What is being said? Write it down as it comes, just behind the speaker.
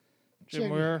Jim,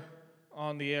 we're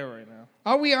on the air right now.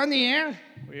 Are we on the air?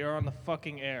 We are on the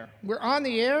fucking air. We're on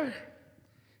the air?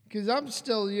 Because I'm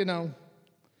still,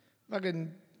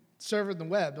 fucking surfing the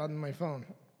web on my phone.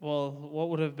 Well, what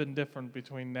would have been different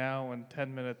between now and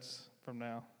 10 minutes from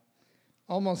now?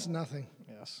 Almost nothing.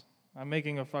 Yes. I'm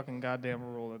making a fucking goddamn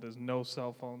rule that there's no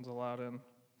cell phones allowed in.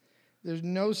 There's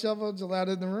no cell phones allowed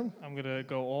in the room? I'm going to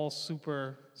go all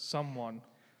super someone.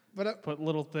 But Put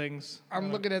little things.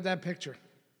 I'm looking at that picture.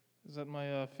 Is that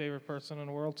my favorite person in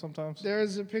the world sometimes? There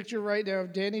is a picture right now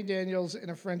of Danny Daniels in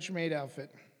a French maid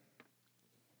outfit.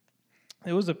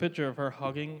 It was a picture of her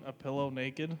hugging a pillow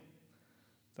naked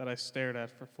that I stared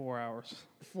at for 4 hours.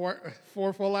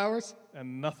 Four full hours?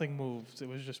 And nothing moved. It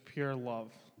was just pure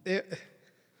love.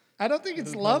 I don't think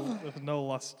it's love. With no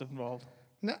lust involved.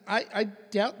 No, I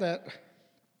doubt that.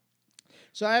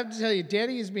 So I have to tell you,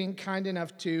 Danny is being kind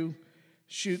enough to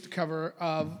shoot the cover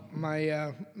of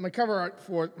my cover art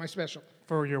for my special.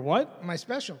 For your what? My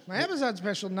special. My Amazon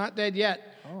special, Not Dead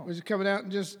Yet, which is coming out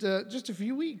in just a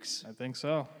few weeks. I think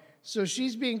so. So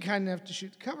she's being kind enough to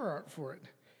shoot the cover art for it.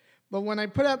 But when I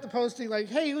put out the posting like,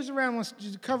 hey, who's around wants to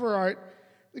do the cover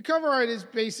art is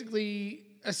basically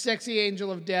a sexy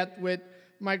angel of death with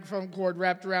microphone cord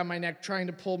wrapped around my neck trying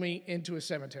to pull me into a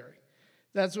cemetery.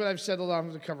 That's what I've settled on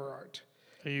with the cover art.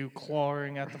 Are you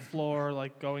clawing at the floor,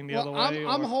 like going the other way?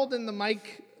 I'm holding the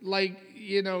mic,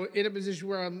 in a position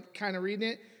where I'm kind of reading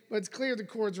it, but it's clear the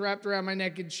cord's wrapped around my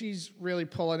neck and she's really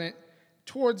pulling it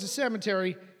towards the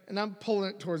cemetery and I'm pulling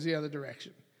it towards the other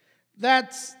direction.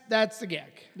 That's the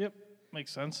gag. Yep,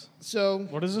 makes sense. So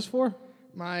what is this for?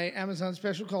 My Amazon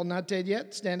special called Not Dead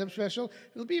Yet, stand-up special.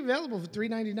 It'll be available for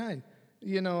 $3.99,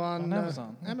 on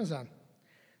Amazon. Amazon.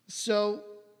 So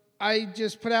I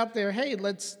just put out there, hey,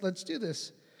 let's do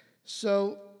this.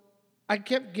 So I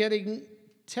kept getting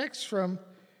texts from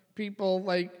people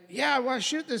like, yeah, I want to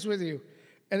shoot this with you.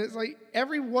 And it's like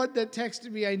everyone that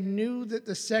texted me, I knew that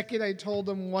the second I told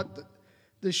them what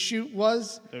the shoot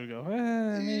was. There we go.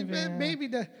 Maybe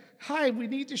hi, we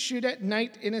need to shoot at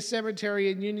night in a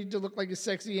cemetery and you need to look like a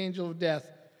sexy angel of death,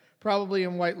 probably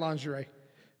in white lingerie.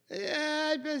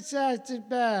 Yeah, that's too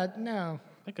bad. No.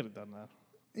 I could have done that.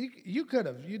 You could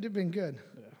have. You'd have been good.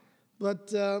 Yeah.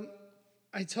 But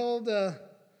I told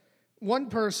one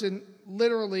person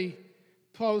literally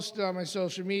posted on my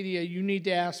social media, you need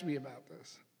to ask me about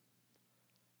this.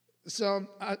 So,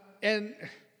 and...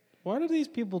 Why do these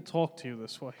people talk to you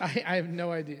this way? I have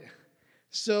no idea.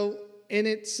 So, and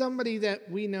it's somebody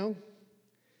that we know.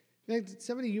 In fact, it's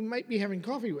somebody you might be having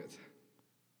coffee with.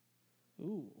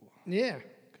 Ooh. Yeah.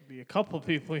 Could be a couple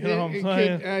people, you know what I'm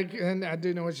saying? And I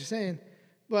do know what you're saying.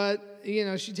 But, she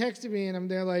texted me and I'm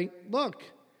there like, look,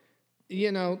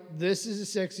 this is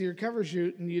a sexier cover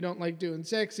shoot and you don't like doing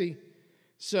sexy.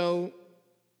 So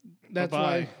that's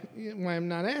why I'm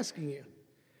not asking you.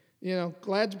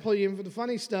 Glad to pull you in for the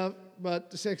funny stuff, but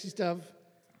the sexy stuff,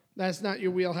 that's not your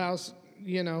wheelhouse,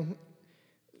 Well,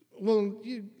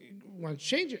 you want to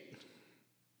change it.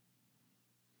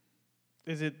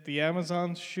 Is it the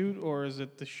Amazon shoot or is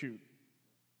it the shoot?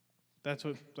 That's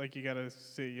what, you got to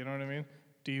see, you know what I mean?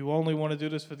 Do you only want to do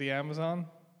this for the Amazon?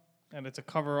 And it's a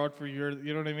cover art for your,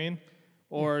 you know what I mean?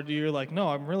 Or do you like, no,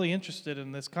 I'm really interested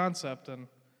in this concept, and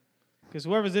because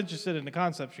whoever's interested in the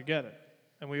concept should get it.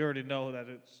 And we already know that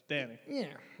it's Danny. Yeah.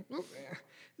 Well,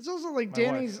 it's also like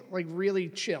Danny's like really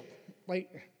chill.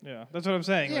 Yeah, that's what I'm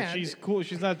saying. Yeah. Like, she's cool.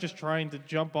 She's not just trying to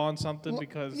jump on something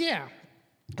because... Yeah.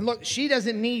 Look, she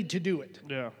doesn't need to do it.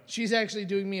 Yeah. She's actually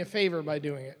doing me a favor by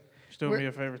doing it. She's doing me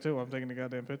a favor, too. I'm taking the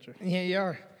goddamn picture. Yeah, you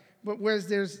are. But whereas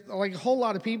there's like a whole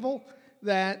lot of people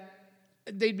that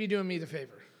they'd be doing me the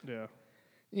favor. Yeah.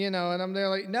 And I'm there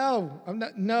like, no, I'm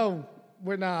not. No,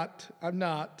 we're not. I'm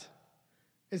not.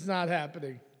 It's not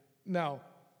happening. No.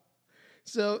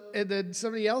 So, and then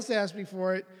somebody else asked me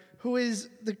for it, who is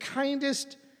the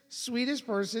kindest, sweetest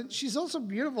person. She's also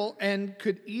beautiful and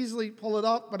could easily pull it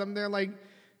off, but I'm there like,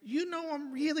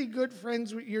 I'm really good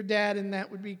friends with your dad, and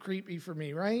that would be creepy for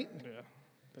me, right? Yeah.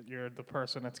 That you're the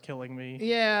person that's killing me.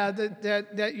 Yeah,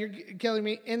 that you're killing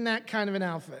me in that kind of an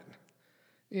outfit.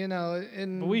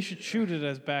 And... But we should shoot it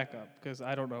as backup, because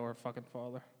I don't know her fucking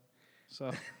father.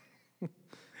 So...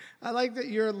 I like that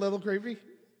you're a little creepy.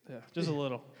 Yeah, just a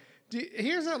little.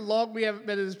 Here's how long we haven't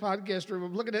been in this podcast room.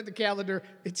 I'm looking at the calendar.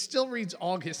 It still reads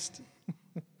August.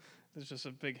 There's just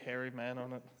a big hairy man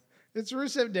on it. It's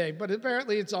Rusev Day, but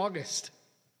apparently it's August.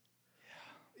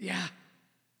 Yeah.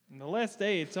 And the last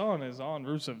day it's on is on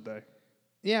Rusev Day.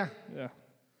 Yeah. Yeah.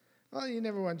 Well, you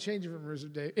never want to change it from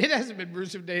Rusev Day. It hasn't been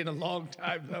Rusev Day in a long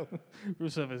time, though.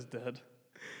 Rusev is dead.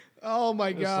 Oh,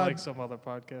 my God. It's like some other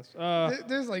podcast.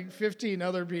 There's like 15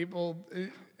 other people.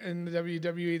 in the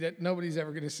WWE that nobody's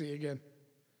ever going to see again.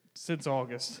 Since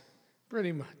August.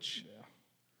 Pretty much.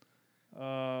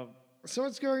 Uh, So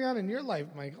what's going on in your life,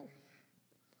 Michael?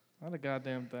 Not a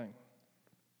goddamn thing.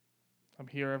 I'm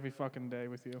here every fucking day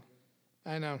with you.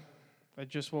 I know. I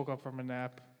just woke up from a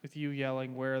nap with you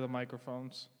yelling, "Where are the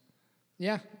microphones?"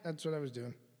 Yeah, that's what I was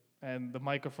doing. And the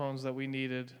microphones that we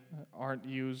needed aren't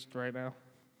used right now.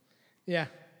 Yeah,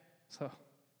 So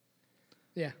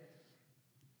yeah,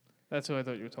 that's who I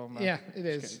thought you were talking about. yeah, it Just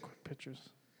is. getting quick pictures.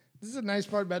 This is a nice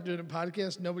part about doing a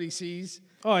podcast. Nobody sees.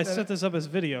 Oh, I set this up as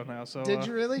video now, so Did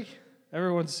you really?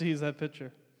 everyone sees that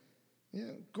picture. Yeah,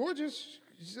 gorgeous.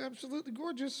 She's absolutely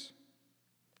gorgeous.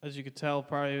 As you could tell,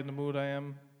 probably in the mood I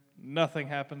am. Nothing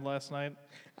happened last night.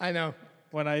 I know.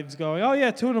 When I was going, oh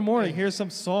yeah, 2 a.m, here's some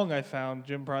song I found.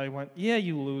 Jim probably went, yeah,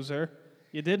 you loser.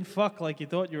 You didn't fuck like you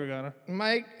thought you were gonna.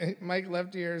 Mike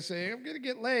left here saying, I'm going to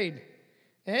get laid.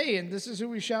 Hey, and this is who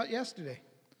we shot yesterday.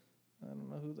 I don't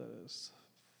know who that is.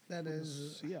 That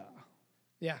is,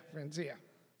 Yeah. Francia.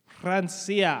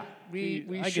 Francia. We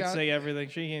I could shot- say everything.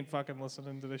 She ain't fucking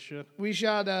listening to this shit. We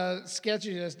shot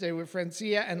sketches yesterday with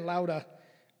Francia and Lauda.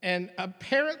 And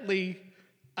apparently,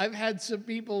 I've had some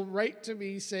people write to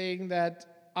me saying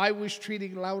that I was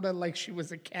treating Lauda like she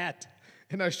was a cat.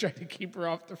 And I was trying to keep her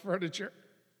off the furniture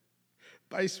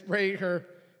by spraying her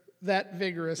that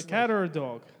vigorously. Cat or a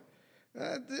dog?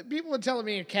 People were telling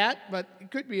me a cat, but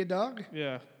it could be a dog.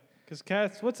 Yeah. Because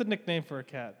cats, what's a nickname for a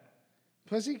cat?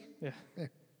 Pussy? Yeah.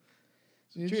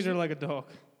 So you Treat just- her like a dog.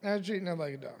 I was treating her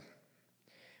like a dog.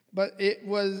 But it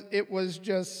was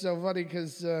just so funny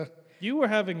because, You were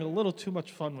having a little too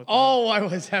much fun with that. oh, I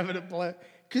was having a blast.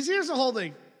 Because here's the whole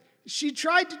thing. She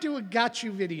tried to do a got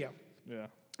you video. Yeah.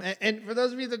 And for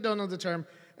those of you that don't know the term,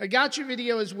 a got you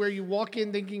video is where you walk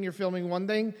in thinking you're filming one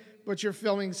thing, but you're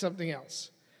filming something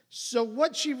else. So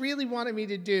what she really wanted me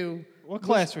to do, What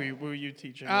class were you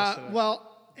teaching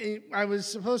yesterday? I was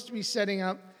supposed to be setting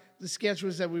up. The sketch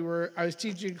was that I was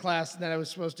teaching a class and that I was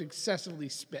supposed to excessively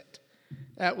spit.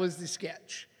 That was the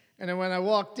sketch. And then when I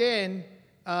walked in,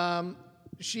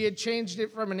 she had changed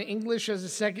it from an English as a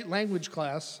second language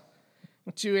class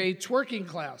to a twerking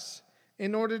class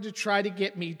in order to try to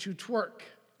get me to twerk.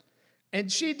 And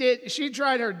she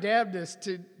tried her damnedest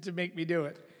to make me do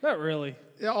it. Not really.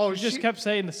 Oh, You just kept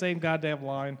saying the same goddamn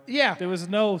line. Yeah. There was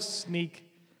no sneak.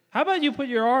 How about you put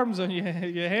your arms on your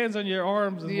hands on your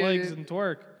arms and Yeah, legs yeah. and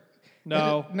twerk?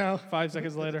 No. No. 5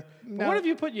 seconds later. But No. what if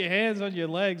you put your hands on your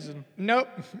legs and Nope.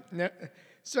 No.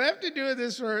 So after doing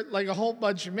this for like a whole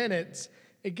bunch of minutes,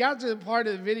 it got to the part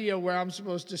of the video where I'm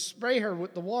supposed to spray her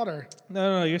with the water.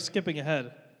 No, you're skipping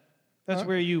ahead. That's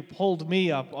where you pulled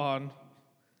me up on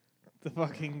the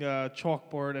fucking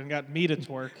chalkboard and got me to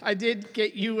twerk. I did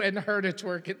get you and her to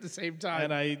twerk at the same time.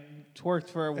 And I twerked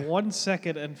for 1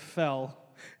 second and fell.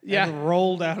 Yeah. And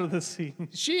rolled out of the scene.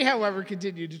 She, however,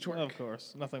 continued to twerk. Of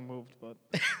course. Nothing moved, but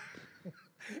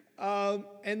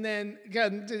And then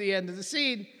got to the end of the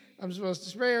scene, I'm supposed to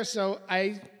spray her, so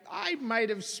I might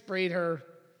have sprayed her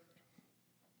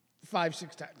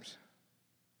 5-6 times.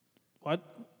 what?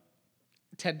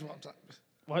 10-12 times.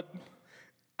 What?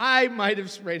 I might have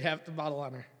sprayed half the bottle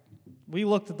on her. We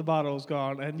looked at the bottle, it was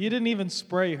gone, and you didn't even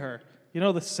spray her. You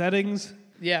know the settings?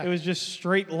 Yeah. It was just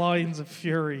straight lines of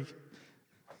fury.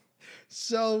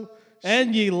 So,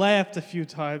 And you laughed a few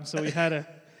times, so we had to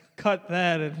cut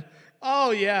that. And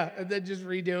oh yeah, and then just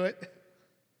redo it.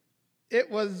 It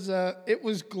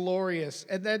was glorious.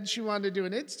 And then she wanted to do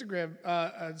an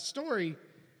Instagram story,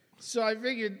 so I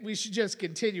figured we should just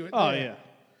continue it. oh there. yeah,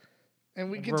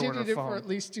 And we And ruin her continued it for phone. at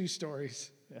least 2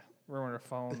 stories. yeah, ruin her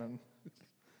phone and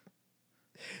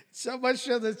So much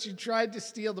so that she tried to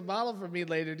steal the bottle from me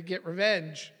later to get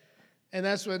revenge. And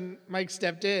that's when Mike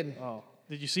stepped in. oh,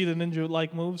 did you see the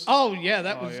ninja-like moves? Oh, yeah,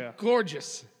 that was yeah.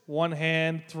 gorgeous. One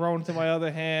hand thrown to my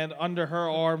other hand, under her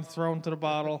arm thrown to the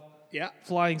bottle, Yeah,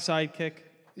 flying sidekick.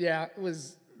 yeah, it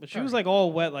was. But she was like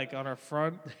all wet, like on her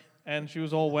front, and she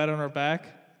was all wet on her back.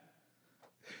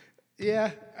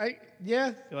 Yeah, You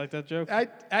like that joke?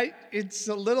 it's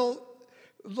a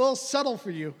little subtle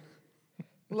for you.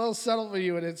 A little subtle for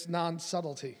you in its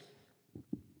non-subtlety.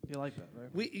 You like that,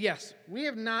 right? We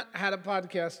have not had a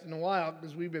podcast in a while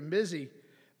because we've been busy.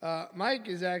 Mike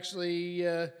has actually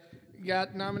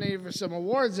got nominated for some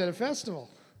awards at a festival.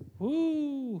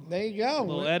 Woo! There you go. A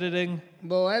little editing.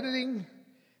 Little editing.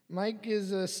 Mike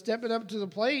is stepping up to the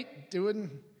plate, doing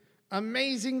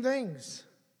amazing things.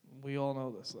 We all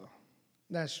know this though.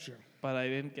 That's true. But I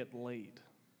didn't get laid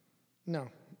No.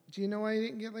 Do you know why you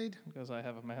didn't get laid? because I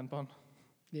have a man bun.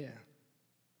 Yeah.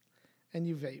 And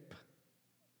you vape.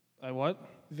 I what?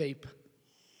 Vape.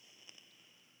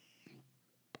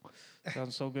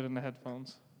 Sounds so good in the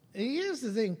headphones. And here's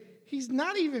the thing: he's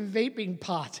not even vaping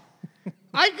pot.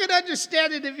 I could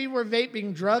understand it if he were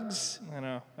vaping drugs I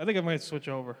know. I think I might switch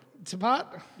over. to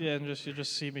pot. Yeah, and you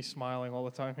just see me smiling all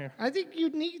the time here. I think you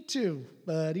need to,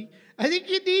 buddy. I think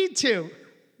you need to.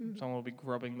 Someone will be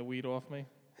grubbing the weed off me.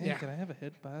 Hey, Yeah. can I have a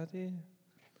hit, buddy?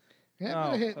 Yeah, No,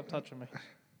 but hit. stop touching me.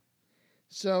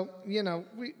 So,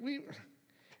 we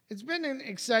it's been an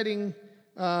exciting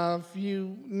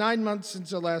 9 months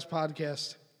since our last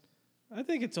podcast. I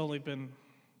think it's only been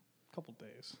a couple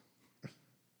days.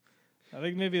 I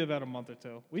think maybe about a month or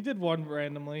two. We did one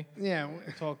randomly. Yeah.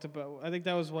 We talked about. I think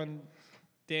that was when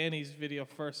Danny's video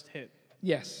first hit.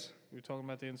 Yes. We were talking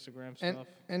about the Instagram And stuff.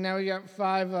 and now we got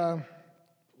 5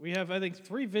 We have, I think,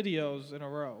 3 videos in a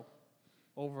row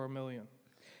over 1 million.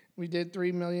 we did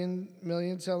 3 million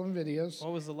selling videos.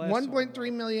 What was the last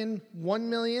 1.3 million, 1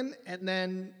 million, and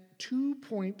then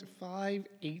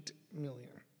 2.58 million.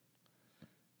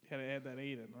 You had to add that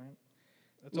 8 in, right?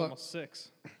 That's Look. almost 6.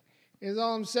 Is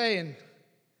all I'm saying.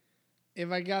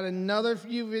 If I got another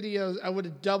few videos, I would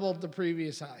have doubled the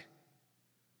previous high.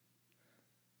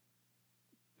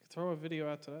 Throw a video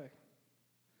out today.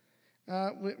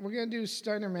 We're going to do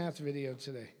Steiner Math video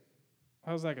today.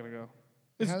 How's that gonna go?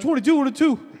 It's How- 22 and a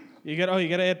 2. You got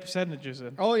to add percentages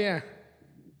in. Oh, yeah.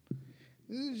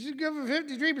 She's good for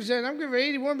 53%. I'm good for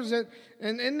 81%.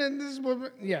 And then this is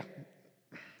what, yeah.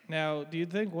 Now, do you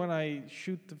think when I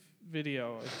shoot the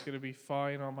video, it's gonna be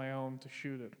fine on my own to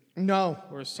shoot it, No.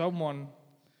 or someone?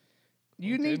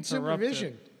 You to need interrupt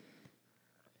supervision.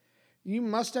 You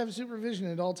must have supervision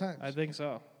at all times. I think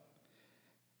so.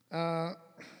 Uh,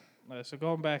 So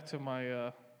going back to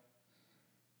my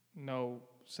no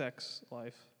sex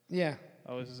life, yeah.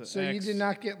 I was So you did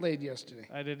not get laid yesterday.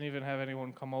 I didn't even have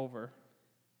anyone come over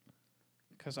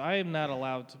because I am not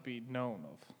allowed to be known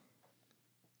of.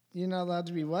 You're not allowed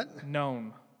to be what?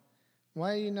 Known.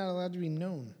 Why are you not allowed to be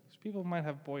known? 'Cause people might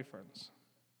have boyfriends.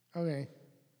 Okay.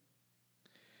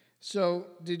 So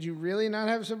did you really not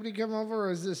have somebody come over,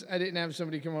 or is this I didn't have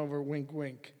somebody come over, wink,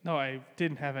 wink? No, I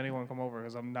didn't have anyone come over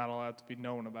because I'm not allowed to be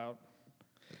known about.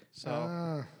 So,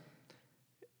 Ah.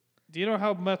 do you know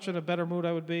how much in a better mood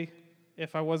I would be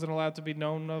if I wasn't allowed to be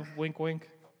known of? Wink, wink.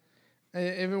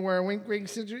 If it were a wink, wink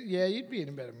situation, yeah, you'd be in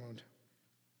a better mood.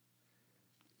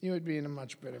 You would be in a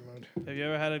much better mood. Have you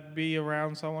ever had to be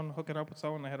around someone, hooking up with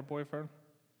someone that had a boyfriend?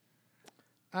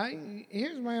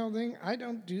 Here's my whole thing. I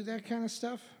don't do that kind of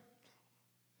stuff.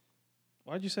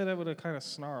 Why'd you say that with a kind of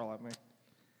snarl at me?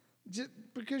 Just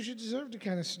because you deserve to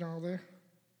kind of snarl there.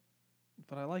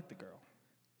 But I like the girl.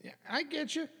 Yeah, I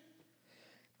get you.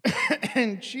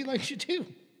 And she likes you too.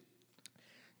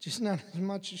 Just not as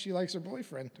much as she likes her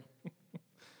boyfriend.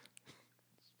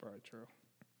 It's probably true.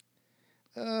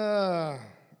 Uh,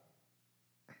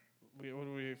 What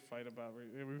do we fight about?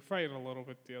 We were fighting a little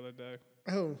bit the other day,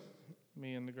 oh,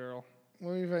 me and the girl.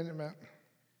 what are you fighting about?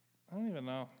 I don't even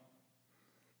know.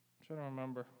 I'm trying to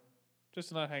remember.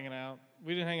 Just not hanging out.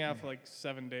 We didn't hang out for like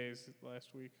 7 days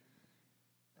last week,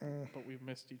 but we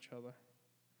missed each other.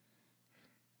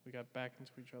 We got back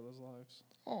into each other's lives,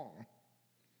 Oh.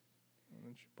 and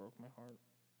then she broke my heart.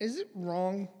 Is it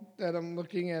wrong that I'm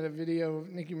looking at a video of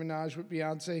Nicki Minaj with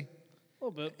Beyonce A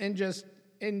little bit. and just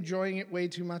enjoying it way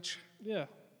too much? Yeah.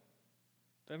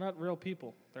 They're not real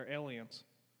people. They're aliens.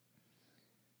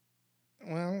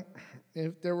 Well,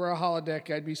 if there were a holodeck,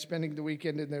 I'd be spending the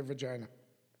weekend in their vagina.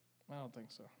 I don't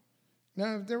think so.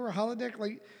 Now, if there were a holodeck,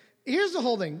 like, here's the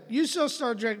whole thing. You saw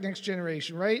Star Trek Next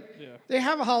Generation, right? Yeah. They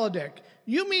have a holodeck.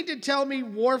 You mean to tell me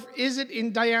Worf isn't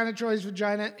in Diana Troy's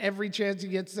vagina every chance he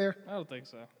gets there? I don't think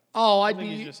so. Oh, I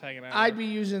think he's just hanging out. I'd be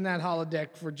using that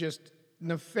holodeck for just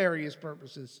nefarious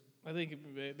purposes. I think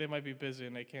they might be busy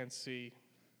and they can't see.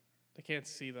 They can't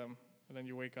see them, and then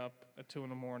you wake up at 2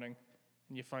 a.m. and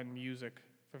you find music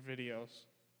for videos.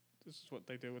 This is what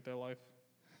they do with their life.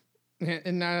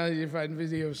 And not only did you find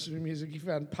videos for music, you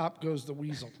found Pop Goes the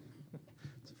Weasel.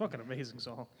 It's a fucking amazing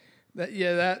song. That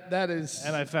is.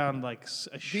 And I found like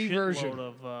a version. shitload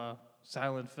of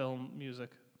silent film music.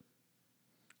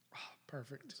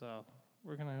 Perfect. So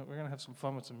we're gonna have some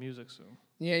fun with some music soon.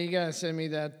 Yeah, you gotta send me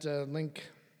that link.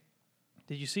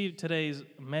 Did you see today's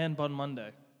Man Bun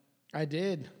Monday? I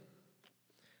did.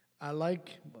 I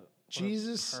like What a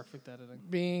Jesus perfect editing.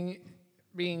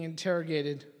 being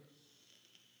interrogated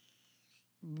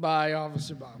by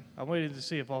Officer Bob. I'm waiting to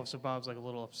see if Officer Bob's like a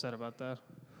little upset about that.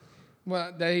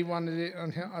 Well, that he wanted it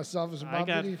on us, Officer Bob. I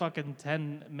got video. fucking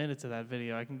 10 minutes of that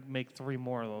video. I can make 3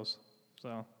 more of those.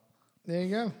 So, There you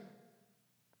go.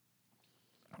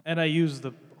 and I use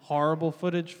the horrible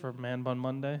footage for Man Bun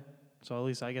Monday, so at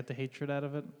least I get the hatred out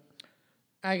of it.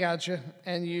 I gotcha.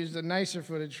 And use the nicer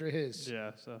footage for his.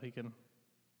 Yeah, so he can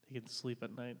sleep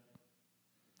at night,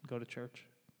 go to church.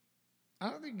 I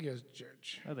don't think he goes to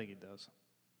church. I think he does.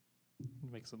 He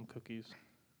makes some cookies.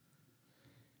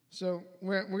 So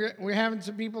we're having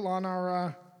some people on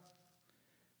our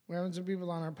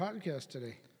podcast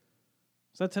today.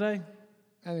 Is that today?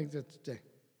 I think that's today.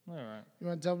 All right. You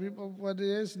want to tell people what it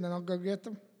is, and then I'll go get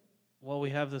them? Well, we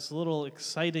have this little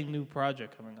exciting new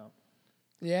project coming up.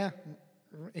 Yeah,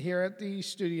 here at the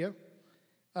studio.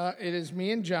 It is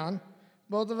me and John.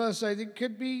 Both of us, I think,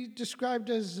 could be described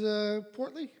as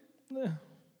portly,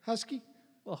 husky,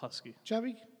 A little husky,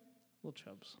 chubby, little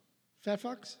chubs. fat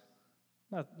fox.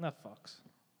 Not fucks.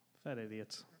 Fat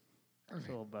idiots. It's a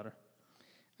little better.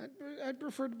 I'd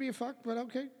prefer to be a fuck, but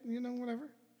okay, whatever.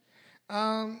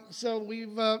 So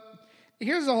we've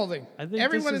here's the whole thing. I think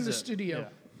everyone this in the is it. studio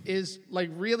is like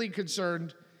really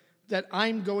concerned that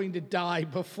I'm going to die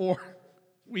before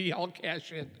we all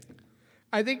cash in.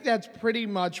 I think that's pretty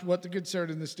much what the concern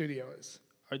in the studio is.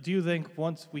 Or do you think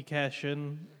once we cash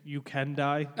in, you can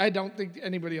die? I don't think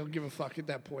anybody will give a fuck at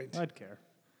that point. I'd care.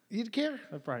 You'd care?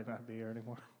 I'd probably not be here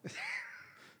anymore.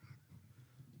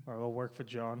 Or I'll work for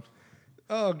John.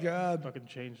 Oh, God. Fucking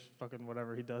change fucking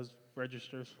whatever he does,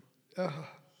 registers.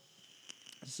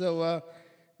 So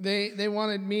they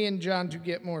wanted me and John to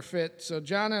get more fit. So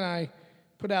John and I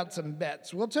put out some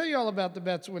bets. We'll tell you all about the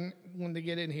bets when they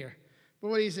get in here. But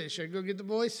what do you say? Should I go get the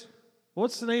boys?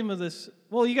 What's the name of this?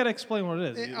 Well, you got to explain what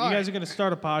it is. You guys are going to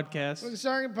start a podcast. We're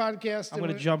starting a podcast. I'm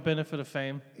going to jump in it for the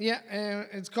fame. Yeah, and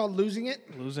it's called Losing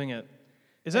It. Losing It.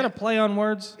 Is that a play on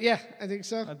words? Yeah, I think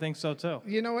so. I think so, too.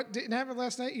 You know what didn't happen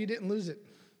last night? You didn't lose it.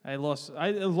 I lost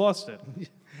it. It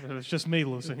was just me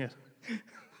losing it.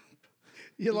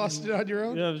 You lost it on your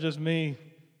own? Yeah, it was just me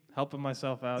helping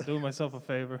myself out, doing myself a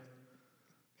favor.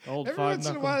 Every once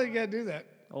in a while, you got to do that.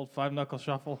 Old five-knuckle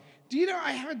shuffle. Do you know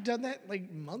I haven't done that in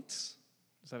like months?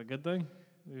 Is that a good thing?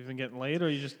 You even getting laid, or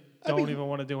you just don't even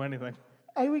want to do anything?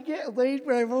 I would get laid,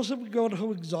 but I've also been going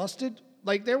home exhausted.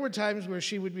 Like, there were times where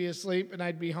she would be asleep, and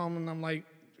I'd be home, and I'm like...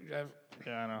 Yeah,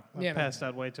 I know. I've passed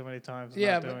out way too many times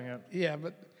not doing it. Yeah,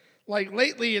 but, like,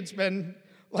 lately it's been...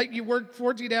 Like, you work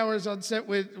 14 hours on set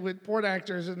with porn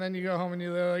actors, and then you go home, and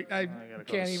you're like, I gotta can't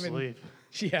go to even... sleep.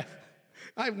 Yeah.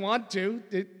 I want to.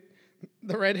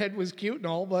 The redhead was cute and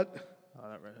all, but... Oh,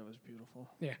 that redhead was beautiful.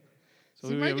 Yeah. So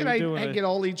See, we Mike were and I doing get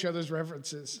all each other's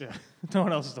references. Yeah. No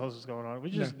one else knows what's going on. We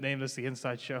just named this the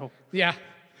Inside Show. Yeah.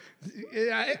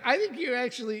 I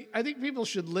think people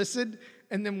should listen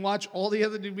and then watch all the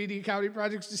other new media comedy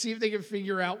projects to see if they can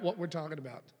figure out what we're talking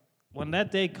about. When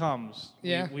that day comes,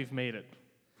 we've made it.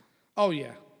 Oh,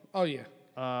 yeah. Oh, yeah.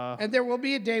 And there will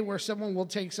be a day where someone will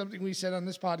take something we said on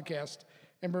this podcast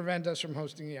and prevent us from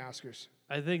hosting the Oscars.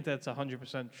 I think that's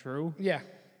 100% true. Yeah.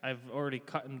 I've already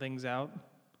cutting things out.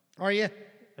 Are you?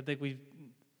 I think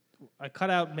I cut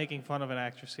out making fun of an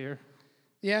actress here.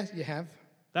 Yeah, you have.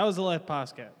 That was the last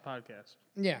podcast.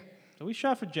 Yeah. So we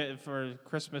shot for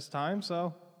Christmas time,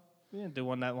 so we didn't do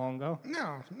one that long ago.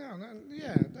 No,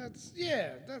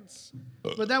 that's.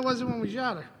 But that wasn't when we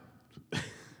shot her.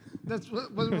 That's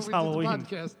wasn't when we did Halloween. the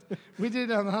podcast. We did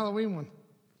it on the Halloween one.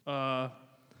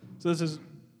 So this is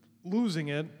Losing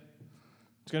It.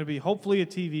 It's going to be hopefully a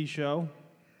TV show,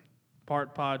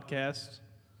 part podcast,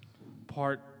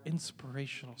 part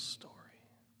inspirational story.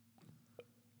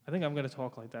 I think I'm going to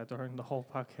talk like that during the whole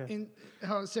podcast.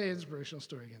 Say inspirational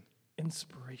story again.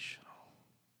 Inspirational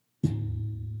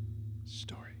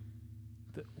Story.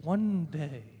 that one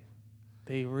day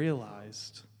they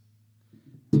realized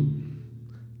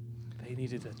they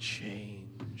needed a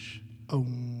change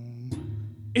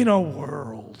in a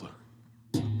world.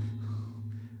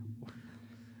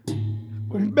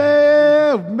 Is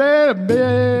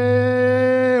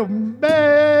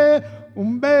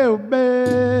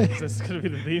this going to be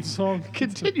the theme song?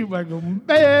 Continue, Michael.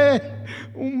 The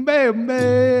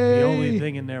only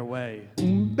thing in their way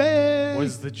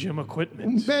was the gym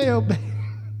equipment.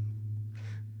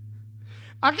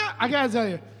 I gotta tell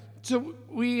you. So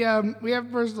we have a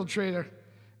personal trainer,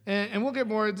 and we'll get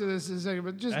more into this in a second.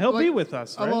 But just He'll be with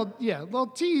us, right? a little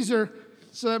teaser,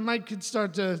 so that Mike could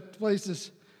start to place this.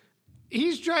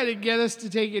 He's trying to get us to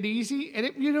take it easy, and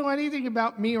if you know anything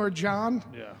about me or John,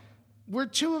 Yeah. we're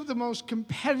two of the most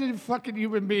competitive fucking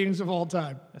human beings of all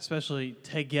time. Especially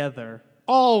together.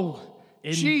 Oh,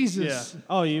 In- Jesus. Yeah.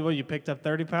 Oh, you picked up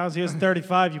 30 pounds? He was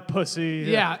 35, you pussy.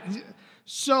 Yeah.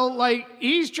 So, like,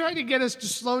 he's trying to get us to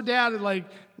slow down and, like,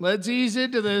 let's ease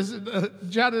into this. And,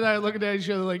 John and I are looking at each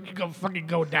other like, you're going to fucking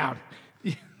go down.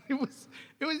 It was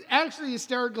actually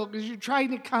hysterical because you're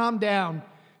trying to calm down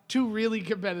two really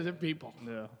competitive people.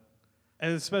 Yeah.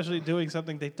 And especially doing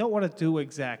something they don't want to do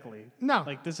exactly. No.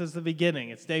 Like, this is the beginning.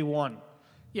 It's day one.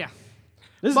 Yeah.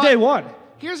 This But is day one.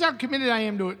 Here's how committed I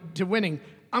am to winning.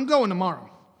 I'm going tomorrow.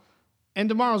 And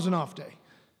tomorrow's an off day.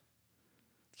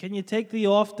 Can you take the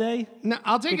off day? No,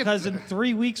 I'll take Because it. in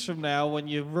 3 weeks from now, when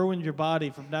you've ruined your body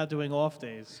from not doing off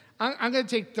days, I'm going to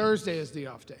take Thursday as the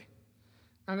off day.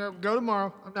 I'm going to go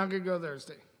tomorrow. I'm not going to go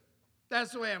Thursday.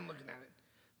 That's the way I'm looking at it.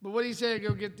 But what do you say? I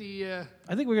go get the,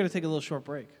 I think we're going to take a little short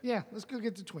break. yeah, let's go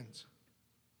get the twins.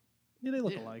 Yeah, they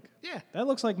look alike. Yeah, That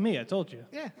looks like me, I told you.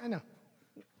 yeah, I know.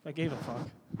 I gave a fuck.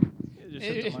 Just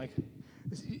hit the mic.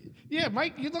 Yeah,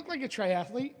 Mike, you look like a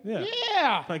triathlete. Yeah.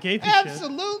 Yeah. I gave you shit.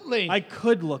 Absolutely. I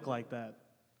could look like that.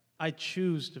 I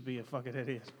choose to be a fucking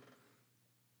idiot.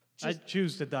 I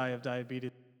choose to die of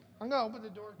diabetes. I'm going to open the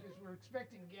door because we're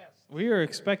expecting guests. We are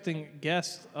expecting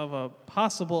guests of a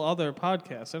possible other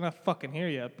podcast. They're not fucking here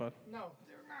yet, but... No,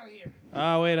 they're not here.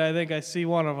 Oh, wait, I think I see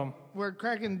one of them. We're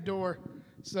cracking the door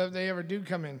so if they ever do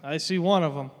come in. I see one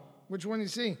of them. Which one do you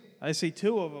see? I see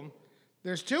two of them.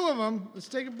 There's two of them. Let's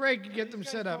take a break and get them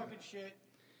set up.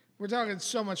 We're talking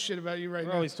so much shit about you right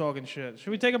We're now. always talking shit. Should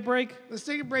we take a break? Let's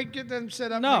take a break, get them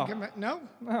set up. No. and come back. No?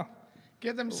 No.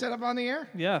 Get them set up on the air?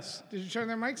 Yes. Did you turn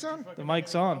their mics on? The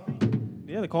mic's on.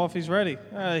 Yeah, the coffee's ready.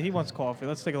 He wants coffee.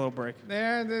 Let's take a little break.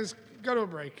 There's go to a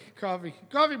break.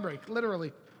 Coffee break,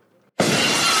 literally.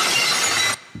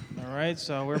 All right,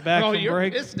 so we're back Oh, from you're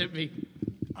break. pissed at me.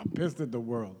 I'm pissed at the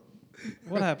world.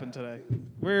 What happened today?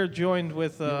 We're joined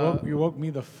with... You woke me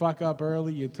the fuck up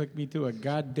early. You took me to a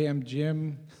goddamn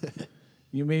gym.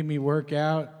 You made me work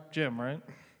out. Jim, right?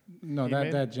 No, He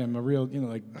made- that gym, a real,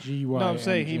 like GY. No, I'm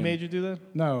saying he gym. made you do that?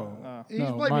 No, He's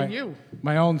no, blaming you.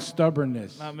 My own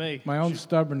stubbornness. Not me. My own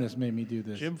stubbornness made me do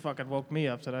this. Jim fucking woke me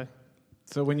up today.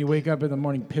 So when you wake up in the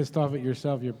morning pissed off at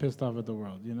yourself, you're pissed off at the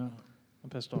world, you know? I'm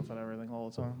pissed off at everything all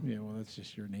the time. Yeah, well, that's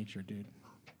just your nature, dude.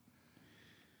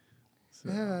 So,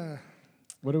 Uh,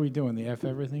 what are we doing? The F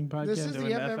Everything podcast? this is Doing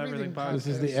the the F F Everything Everything podcast. This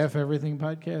is the F Everything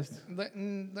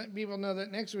podcast? Let people know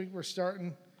that next week we're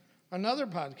starting another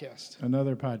podcast.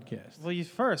 Another podcast. Well, you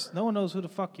first. No one knows who the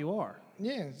fuck you are.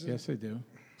 Yeah. Yes, I do.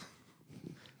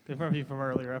 They remember you from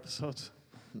earlier episodes.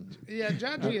 Yeah,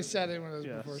 John G has sat in with us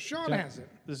Yes. before. Sean John- hasn't.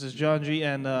 This is John G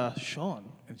and Sean.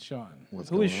 And Sean. What's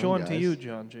Who is going Sean on, to guys? you,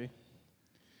 John G?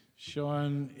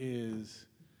 Sean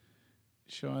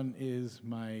is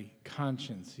my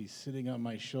conscience. He's sitting on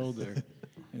my shoulder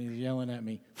and he's yelling at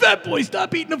me, "Fat boy,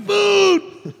 stop eating the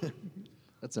food!"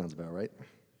 That sounds about right.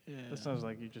 That sounds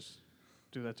like you just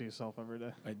do that to yourself every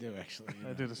day. I do actually.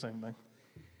 I do the same thing.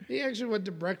 He actually went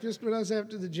to breakfast with us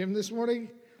after the gym this morning,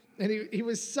 and he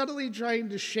was subtly trying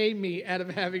to shame me out of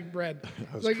having bread.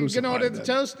 was Like, you can order crucified the then.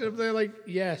 toast, and they're like,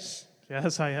 yes.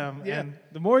 Yes, I am. Yeah. And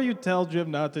the more you tell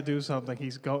Jim not to do something,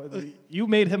 he's going. You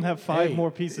made him have 5 Hey.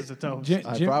 more pieces of toast. Jim,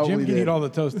 I Jim probably can did. eat all the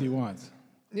toast he wants.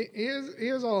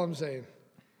 Here's all I'm saying.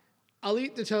 I'll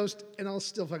eat the toast, and I'll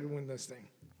still fucking win this thing.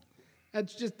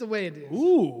 That's just the way it is.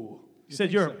 Ooh, you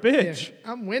said you're a bitch.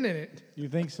 Yeah, I'm winning it. You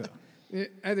think so? Yeah,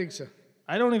 I think so.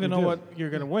 I don't even know do. what you're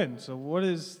gonna win. So what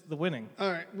is the winning?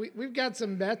 All right, we've got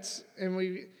some bets, and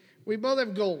we both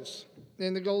have goals,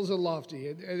 and the goals are lofty.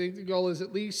 I think the goal is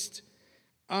at least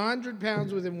 100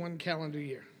 pounds within 1 calendar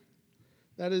year.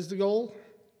 That is the goal.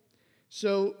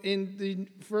 So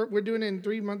we're doing it in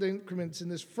 3-month increments. In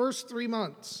this first 3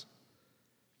 months,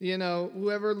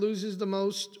 whoever loses the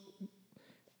most,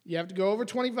 you have to go over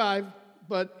 25.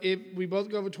 But if we both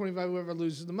go over 25, whoever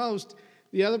loses the most,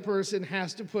 the other person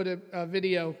has to put a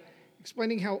video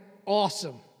explaining how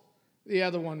awesome the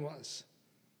other one was.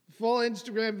 Full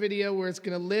Instagram video where it's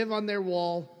going to live on their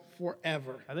wall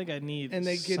forever. I think I need And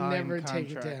they can signed never take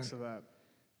it contracts down. of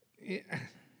that.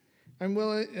 I'm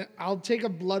willing. I'll take a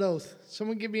blood oath.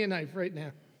 Someone give me a knife right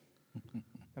now.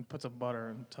 And put some butter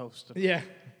and toast. Yeah.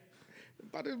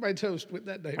 Butter my toast with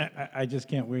that knife. I just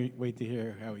can't wait to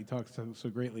hear how he talks so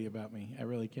greatly about me. I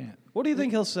really can't. What do you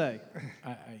think he'll say?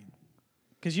 I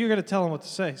Because you're gonna tell him what to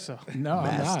say. So, no,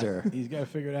 Master. I'm not. He's got to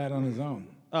figure it out on his own.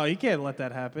 oh, you can't let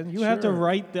that happen. You have to Sure.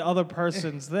 write the other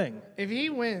person's thing. If he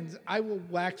wins, I will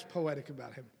wax poetic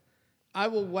about him. I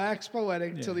will wax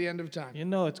poetic till the end of time. You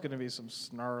know it's gonna be some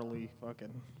snarly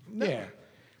fucking. Yeah.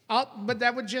 But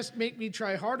that would just make me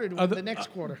try harder to win the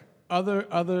next quarter.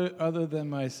 Other than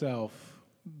myself,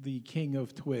 the king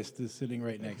of twist is sitting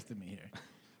right next to me here.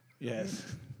 Yes.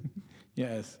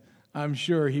 Yes. I'm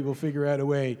sure he will figure out a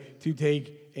way to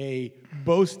take a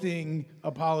boasting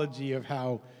apology of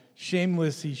how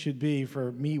shameless he should be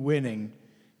for me winning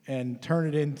and turn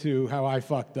it into how I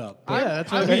fucked up. Yeah,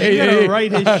 that's what I I- mean. Hey, You gotta hey,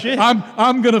 write his shit.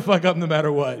 I'm gonna fuck up no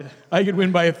matter what. I could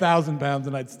win by 1,000 pounds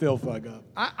and I'd still fuck up.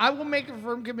 I will make a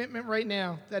firm commitment right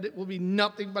now that it will be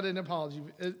nothing but an apology,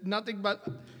 nothing but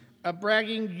a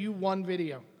bragging you won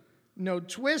video. No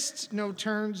twists, no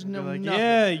turns, no Like, nothing.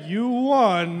 yeah, you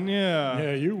won. Yeah.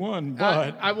 Yeah, you won,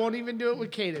 but I won't even do it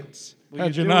with cadence.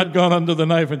 had you not gone under the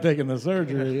knife and taken the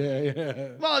surgery, yeah.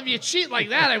 Well, if you cheat like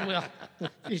that, I will.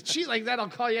 If you cheat like that, I'll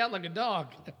call you out like a dog.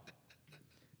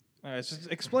 All right, so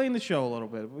explain the show a little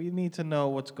bit. We need to know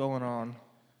what's going on.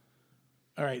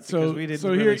 All right, Because so we didn't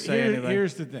so really here, say anything.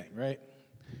 here's the thing, right?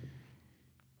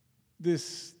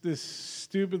 This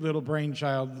stupid little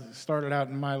brainchild started out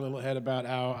in my little head about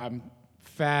how I'm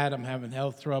fat, I'm having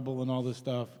health trouble, and all this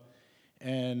stuff,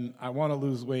 and I want to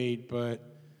lose weight, but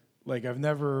like I've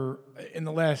never in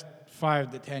the last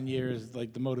 5 to 10 years,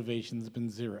 like the motivation's been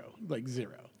zero.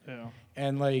 Yeah.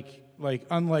 And like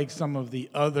unlike some of the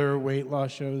other weight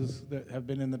loss shows that have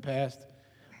been in the past,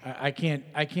 I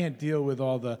can't deal with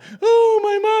all the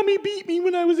my mommy beat me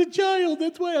when I was a child,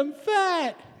 that's why I'm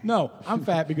fat. No, I'm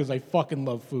fat because I fucking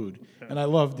love food and I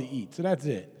love to eat. So that's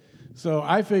it. So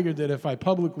I figured that if I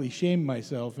publicly shamed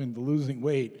myself into losing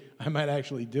weight, I might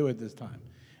actually do it this time.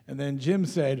 And then Jim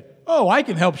said, "Oh, I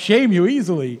can help shame you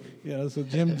easily." So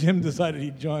Jim decided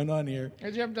he'd join on here.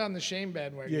 I jumped on the shame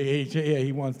bandwagon. Yeah,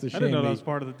 he wants to I shame didn't know me. that was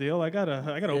part of the deal. I got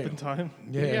open time.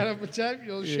 Yeah. You got up with time,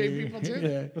 you'll shame people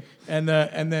too. Yeah. And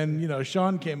then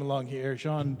Sean came along here.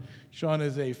 Sean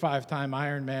is a 5-time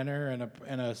Ironmaner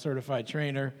and a certified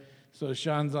trainer. So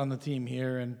Sean's on the team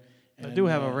here, and I do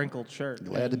have a wrinkled shirt.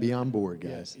 Glad to be on board,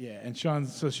 guys. yeah. And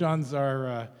Sean's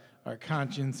our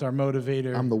conscience, our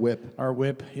motivator. I'm the whip. Our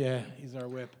whip. Yeah, he's our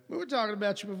whip. We were talking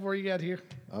about you before you got here.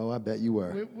 Oh, I bet you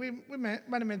were. We might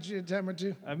have mentioned you a time or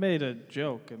two. I made a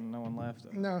joke and no one laughed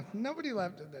at it. No, nobody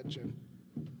laughed at that joke.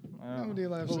 Nobody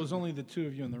laughed. Well, it was only the two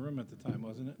of you in the room at the time,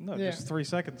 wasn't it? No, Yeah. just 3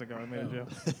 seconds ago I made a joke.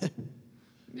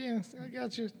 Yeah, I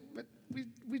got you. But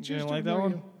we choose didn't to like that ignore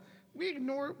one? you. We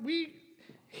ignore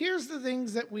Here's the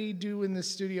things that we do in the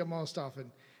studio most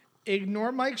often: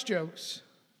 ignore Mike's jokes.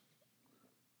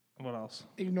 What else?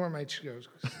 Ignore Mike's jokes.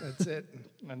 That's it.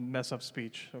 And mess up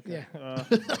speech. Okay. Yeah.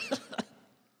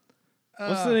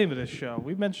 What's the name of this show?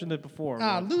 We mentioned it before.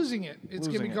 but- Losing It. It's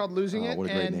going to Losing be It. called Losing Oh, It. what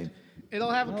a great and name.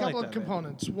 it'll have a I couple like of that name.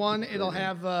 components. One, it'll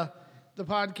have the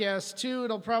podcast. Two,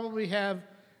 it'll probably have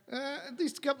at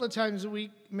least a couple of times a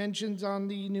week mentions on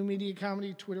the New Media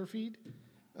Comedy Twitter feed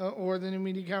or the New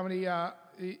Media Comedy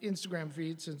Instagram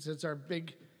feed, since it's our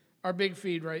big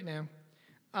feed right now.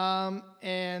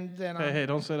 And then Hey,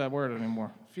 don't say that word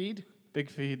anymore. feed. Big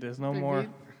feed. There's no Big more. feed.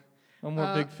 No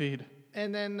more big feed.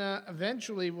 And then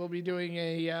eventually we'll be doing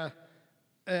a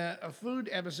food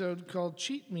episode called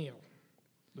Cheat Meal,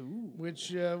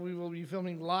 which we will be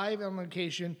filming live on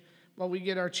location while we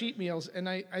get our cheat meals. And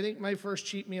I think my first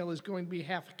cheat meal is going to be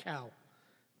half a cow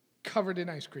covered in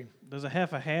ice cream. There's a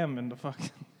half a ham in the fucking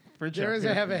fridge. There out is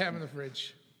here a half a ham in the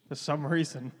fridge. For some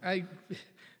reason. I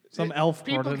Some elf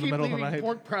people brought it in the keep middle of the leaving night.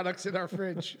 pork products in our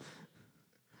fridge.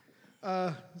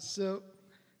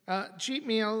 Cheat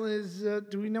meal is.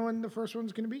 Do we know when the first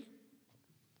one's going to be?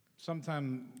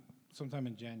 Sometime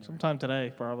in January. Sometime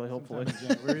today, probably, hopefully.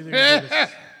 We're either gonna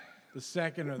do the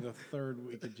second or the third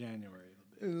week of January.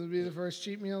 It'll be the first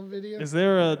cheat meal video. Is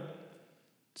there a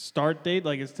start date?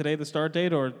 Like, is today the start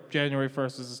date or January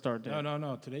 1st is the start date?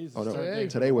 No. Today's the Oh, no. start date.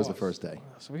 Today was the Boss. first day.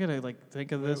 So we gotta, like,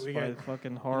 think of this We by got-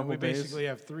 fucking You know, horrible we days. basically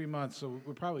have 3 months, so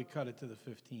we'll probably cut it to the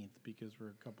 15th because we're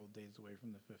a couple of days away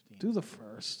from the 15th. Do the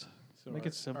first. So Make our,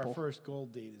 it simple. Our first goal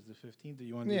date is the 15th, or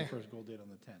you want to do Yeah. the first goal date on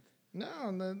the 10th?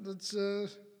 No, that's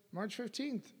March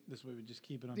 15th. This way we just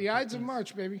keep it on The Ides of 15th.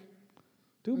 March, baby.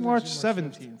 Do Those are March March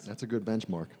 17th. That's a good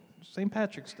benchmark. St.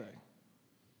 Patrick's Day.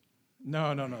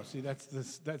 No. See,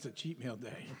 that's a cheat meal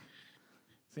day.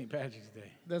 St. Patrick's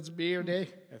Day. That's beer day.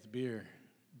 That's beer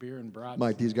and brats.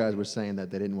 Mike, these guys were saying that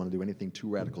they didn't want to do anything too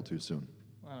radical too soon.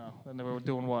 I don't know. And they were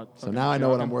doing what? So Fucking now I know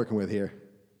what I'm jogging? working with here.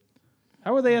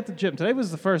 How were they at the gym? Today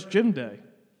was the first gym day.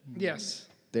 Yes.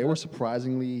 They were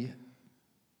surprisingly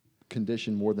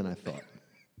conditioned more than I thought.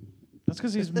 That's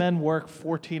because these men work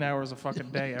 14 hours a fucking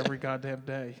day every goddamn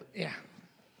day. Yeah.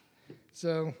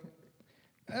 So,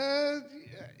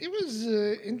 it was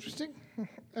interesting.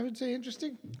 I would say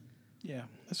interesting. Yeah.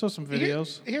 I saw some Here-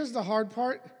 videos. here's the hard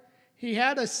part. He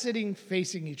had us sitting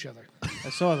facing each other. I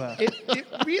saw that. It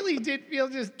really did feel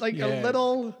just like Yeah. a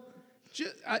little,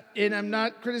 and I'm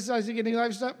not criticizing any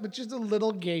live stuff, but just a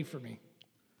little gay for me.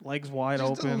 Legs wide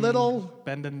Just a open. little-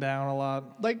 Bending down a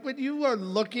lot. Like when you are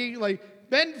looking, like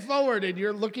bend forward and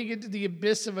you're looking into the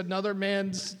abyss of another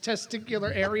man's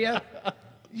testicular area.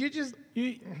 You just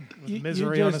You,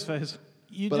 Misery on his face.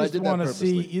 You But I just did that want to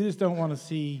see. purposely. You just don't want to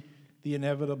see the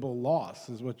inevitable loss.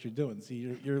 Is what you're doing.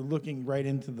 See, you're looking right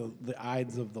into the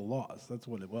eyes of the loss. That's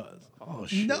what it was. Oh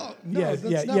shit. no, yes,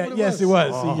 that's not what it yes, was. it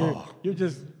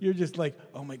was. See, you're just like,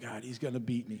 oh my God, he's gonna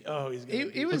beat me. Oh, he's gonna.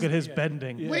 It was Look at his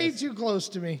bending. way too close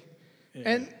to me.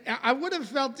 And I would have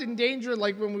felt in danger,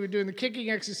 like when we were doing the kicking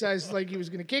exercise, like he was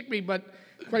going to kick me, but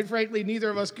quite frankly, neither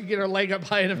of us could get our leg up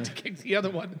high enough to kick the other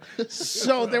one.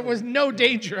 So there was no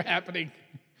danger happening.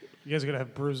 You guys are gonna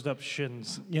have bruised up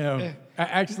shins.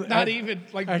 Actually, Not even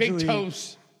like big actually,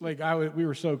 toes. Like we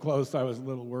were so close, I was a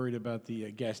little worried about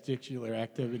the gesticular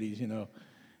activities.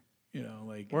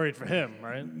 Like Worried for him,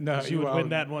 right? No, 'Cause you would well, win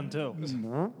that one too.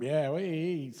 yeah,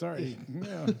 wait, sorry.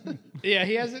 Yeah. Yeah,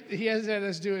 he hasn't had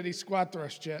us do any squat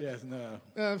thrust yet. Yes,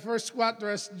 no. First squat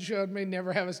thrust showed me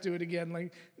never have us do it again.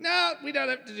 Like, no, we don't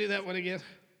have to do that one again.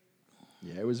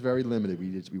 Yeah, it was very limited.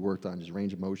 We worked on just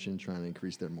range of motion, trying to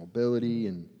increase their mobility,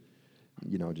 and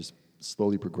just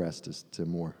slowly progress to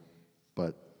more.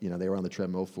 But they were on the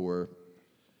treadmill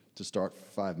to start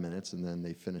 5 minutes, and then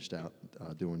they finished out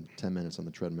doing 10 minutes on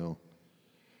the treadmill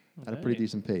at a pretty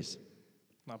decent pace.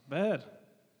 Not bad.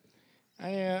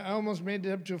 I almost made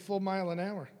it up to a full mile an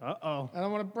hour. Uh-oh. I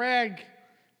don't want to brag,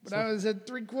 but I was at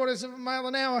 3/4 of a mile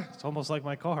an hour. It's almost like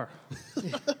my car.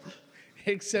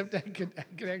 Except I could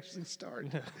actually start.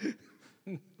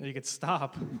 You could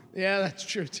stop. Yeah, that's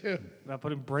true too. Not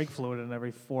putting brake fluid in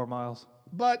every 4 miles.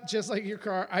 But just like your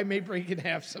car, I may break in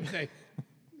half someday.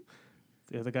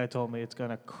 The other guy told me it's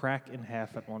gonna crack in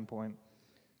half at one point.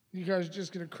 Your car's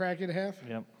just gonna crack in half?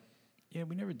 Yep. Yeah,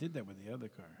 we never did that with the other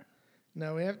car.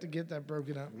 No, we have to get that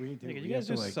broken up. We did. Hey, can we you guys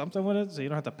have do to, like, something with it so you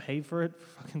don't have to pay for it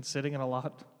fucking sitting in a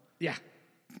lot? Yeah.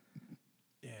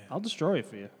 I'll destroy it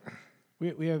for you.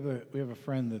 We have a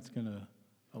friend that's gonna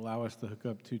allow us to hook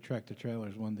up 2 tractor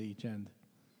trailers, one to each end,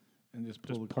 and just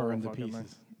pull Just the pull car a into fucking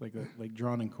pieces, like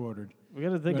drawn and quartered. We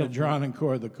gotta We're think gonna of drawn and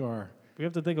cord the car. we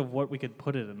have to think of what we could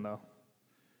put it in though.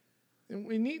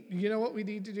 And you know what we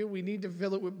need to do? We need to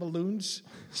fill it with balloons.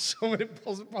 So when it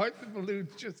pulls apart, the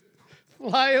balloons just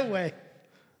fly away.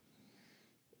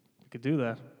 We could do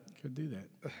that. Could do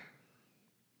that.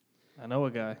 I know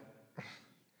a guy.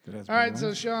 That has All right, so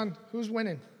balloons. Sean, who's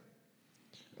winning?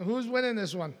 Who's winning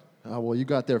this one? Well, you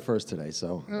got there first today,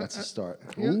 so that's a start.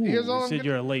 Here's all You I'm said gonna,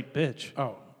 you're a late bitch.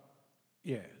 Oh,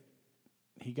 yeah.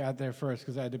 He got there first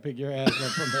because I had to pick your ass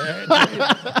up from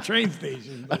the train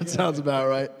station. That sounds about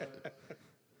right.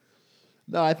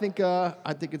 No, I think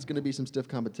it's going to be some stiff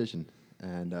competition,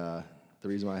 and the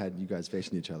reason why I had you guys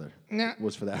facing each other Nah.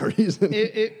 was for that reason.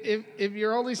 if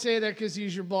you're only saying that because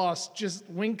he's your boss, just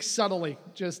wink subtly.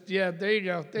 Just, yeah, there you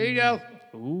go. There you go.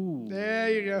 Ooh. There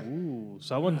you go. Ooh.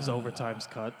 Someone's overtime's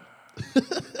cut.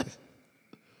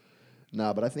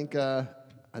 No, but I think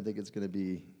it's going to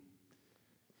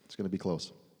be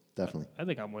close, definitely. I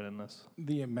think I'm winning this.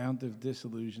 The amount of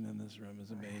disillusion in this room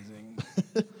is amazing.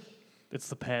 It's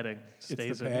the padding. Stays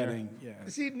It's the in here. padding. Yeah.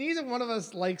 See, neither one of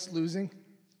us likes losing.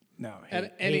 No,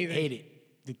 At anything. hate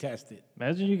it, detest it.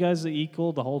 Imagine you guys are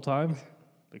equal the whole time.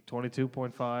 Like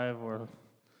 22.5 or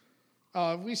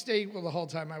If we stay equal the whole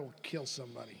time, I will kill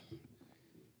somebody.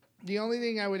 The only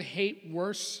thing I would hate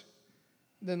worse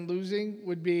than losing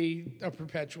would be a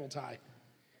perpetual tie.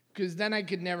 Because then I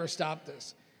could never stop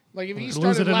this. Like if he Lose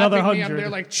started it another laughing at me, I'm 100. there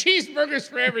like, cheeseburgers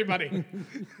for everybody.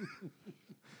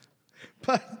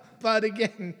 But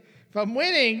again, if I'm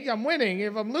winning, I'm winning.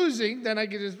 If I'm losing, then I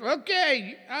can just,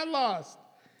 okay, I lost.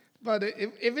 But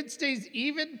if it stays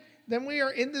even, then we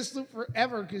are in this loop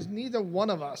forever because neither one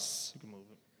of us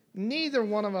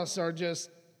are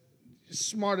just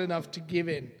smart enough to give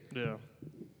in. yeah.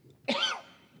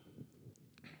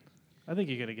 I think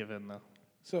you're gonna give in though.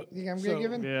 So You think I'm going to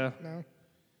give in? Yeah. No.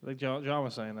 I think John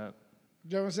was saying that.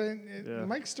 Joe was saying, Yeah.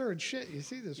 Mike stirred shit. You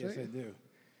see this, Yes, I right? do.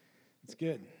 It's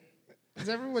good. Is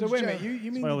everyone's So wait a Joe. minute,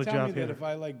 you mean my to only tell me job that here. if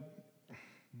I like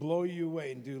blow you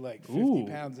away and do like 50 Ooh.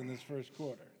 pounds in this first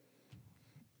quarter,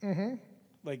 mm-hmm,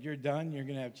 like you're done, you're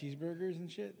gonna have cheeseburgers and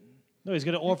shit? No, he's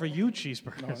gonna offer you No,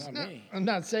 cheeseburgers. not No, me. I'm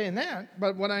not saying that,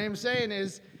 but what I am saying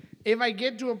is if I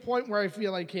get to a point where I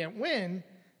feel I can't win,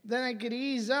 then I could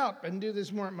ease up and do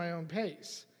this more at my own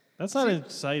pace. That's not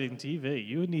exciting TV.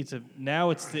 You need to now.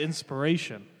 It's the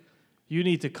inspiration. You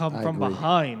need to come I from agree. Dude,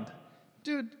 behind.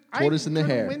 Tortoise in the I'm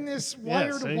gonna hair. win this Yeah,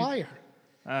 wire to see? wire.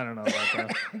 I don't know about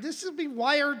that. This will be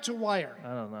wire to wire.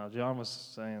 I don't know. John was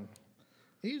saying.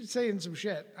 He's saying some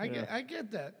shit. I get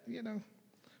that. You know,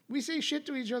 we say shit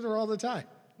to each other all the time.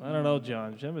 I don't know,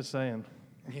 John. Jim is saying.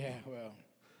 Yeah, well,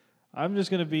 I'm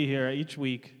just gonna be here each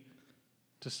week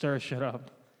to stir shit up.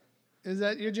 Is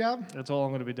that your job? That's all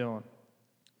I'm gonna be doing.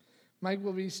 Mike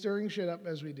will be stirring shit up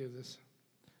as we do this.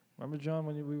 Remember, John,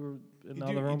 when we were in the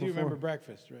You other room do before? remember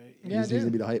breakfast, right? Yeah, I He's going to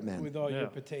do. be the hype man. With all Yeah. your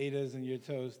potatoes and your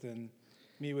toast and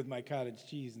me with my cottage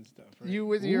cheese and stuff, right? You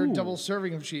with your Ooh. double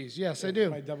serving of cheese. Yes, I do.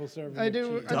 My double serving I of do.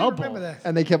 cheese. I do Double? remember that.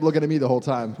 And they kept looking at me the whole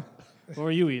time. What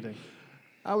were you eating?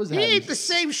 I was He having, ate the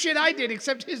same shit I did,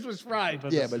 except his was fried.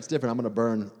 yeah, but it's different. I'm going to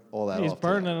burn all that He's off.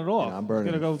 burning today. it off. You know, I'm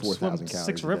burning He's gonna go 4,000 swim calories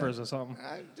 6 a day. rivers or something.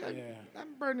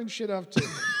 I'm burning shit off too.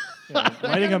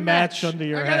 Lighting a match under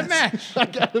your I got a hat. match. I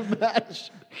got a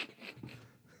match.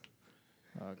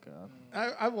 Oh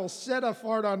God. I will set a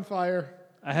fart on fire.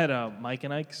 I had Mike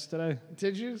and Ike's today.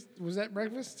 Did you? Was that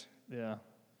breakfast? Yeah.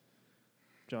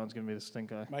 John's gonna be the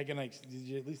stink eye. Mike and Ike, did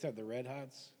you at least have the Red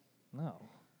Hots? No.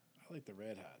 I like the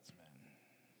Red Hots, man.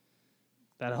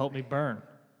 That'll help me burn.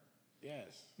 Yes.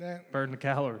 That, Burn the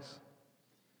calories.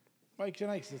 Mike's and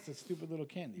Ike's, it's a stupid little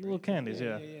candy. Little right? candies,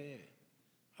 yeah. Yeah.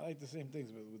 I like the same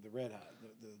things with the Red Hot,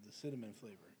 the cinnamon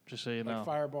flavor. Just so you Like know.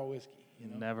 Fireball whiskey, you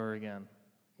know? Never again.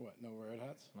 What, no Red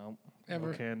Hots? Nope.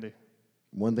 Ever. No candy.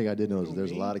 One thing I did know is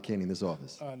there's a lot of candy in this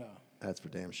office. Oh, no. That's for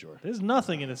damn sure. There's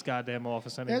nothing in this goddamn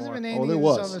office there hasn't anymore. been Oh, anything there in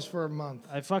this was. office for a month.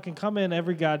 I fucking come in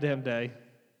every goddamn day.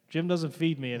 Jim doesn't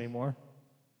feed me anymore.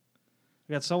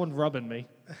 I got someone rubbing me.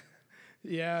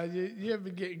 Yeah, you have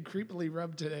been getting creepily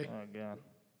rubbed today. Oh God.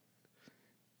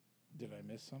 Did I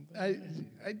miss something?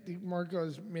 I think Marco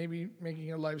is maybe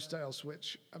making a lifestyle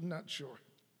switch. I'm not sure.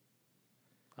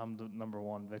 I'm the number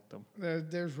one victim.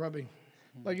 There's rubbing.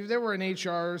 Like if there were an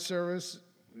HR service,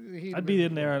 I'd be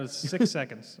in there in 6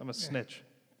 seconds. I'm a snitch.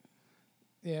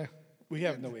 Yeah. We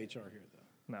have no HR here,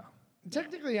 though. No.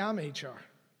 Technically, I'm HR.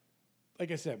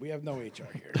 Like I said, we have no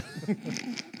HR here.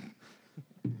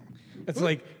 It's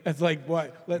like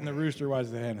what? Letting the rooster watch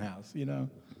the hen house, you know?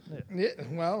 Yeah,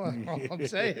 well, all I'm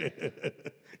saying.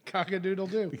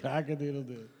 Cock-a-doodle-doo.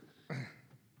 Cock-a-doodle-doo. All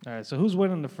right. So who's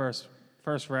winning the first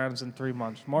rounds in 3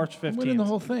 months? March 15th. I'm winning the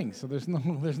whole thing, so there's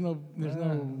no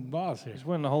loss here. He's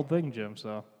winning the whole thing, Jim.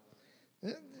 So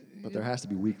But there has to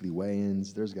be weekly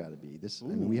weigh-ins. There's got to be this. I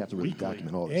mean, we have to really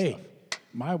document all this Hey, stuff.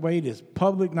 my weight is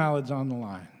public knowledge on the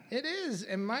line. It is,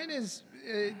 and mine is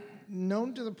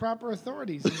known to the proper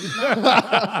authorities. We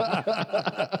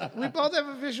both have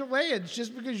official weigh-ins.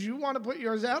 Just because you want to put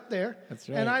yours out there, That's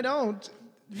and right. I don't.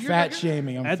 you're Fat not gonna-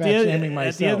 shaming. I'm at fat the end, shaming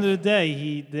myself. at the end of the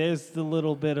day, there's the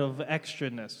little bit of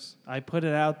extraness. I put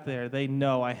it out there. They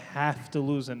know I have to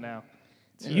lose it now.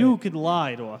 You could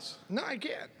lie to us. No, I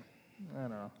can't. I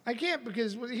don't know. I can't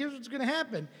because here's what's going to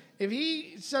happen. If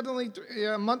he suddenly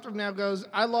a month from now goes,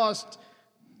 I lost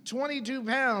 22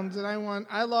 pounds and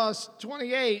I lost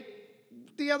 28,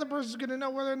 the other person's going to know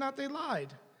whether or not they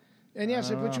lied. And yes,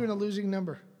 I put you in a losing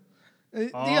number.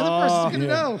 The other person's going to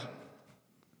yeah. know.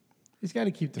 He's got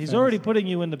to keep the. He's fantasy. already putting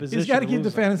you in the position. He's got to of keep the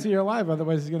losing. fantasy alive,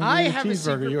 otherwise he's going to I be a have a cheeseburger.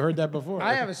 secret- You heard that before.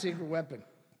 I have a secret weapon.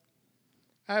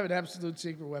 I have an absolute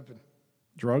secret weapon.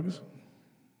 drugs.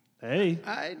 Hey,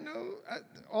 I know.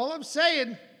 All I'm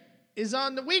saying is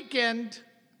on the weekend,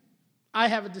 I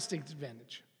have a distinct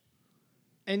advantage.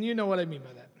 And you know what I mean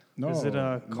by that. No, is it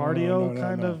a no, cardio no,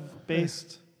 kind no. of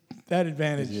based? That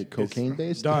advantage Is it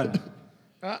cocaine-based? done.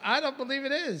 I don't believe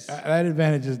it is. That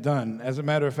advantage is done. As a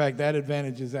matter of fact, that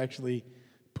advantage is actually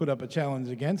put up a challenge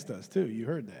against us too. You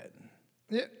heard that.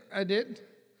 Yeah, I did.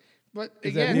 But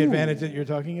Is that again, the advantage that you're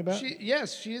talking about?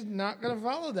 yes, she is not going to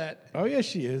follow that. Oh yes,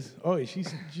 she is. Oh, she's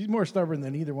more stubborn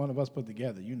than either one of us put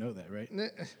together. You know that, right?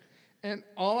 And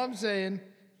all I'm saying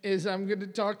is I'm going to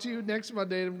talk to you next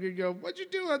Monday, and I'm going to go, what'd you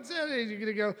do on Saturday? And you're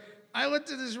going to go, I went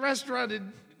to this restaurant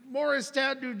in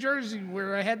Morristown, New Jersey,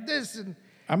 where I had this. And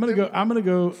I'm gonna go. I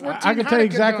 14 can tell you Hanukkah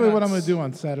exactly what I'm donuts. gonna do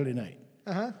on Saturday night.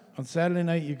 On Saturday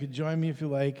night, you could join me if you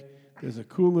like. There's a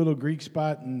cool little Greek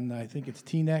spot, and I think it's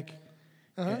Teaneck,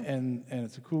 and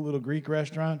it's a cool little Greek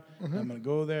restaurant. I'm gonna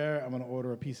go there. I'm gonna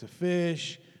order a piece of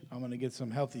fish. I'm gonna get some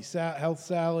health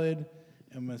salad.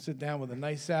 I'm gonna sit down with a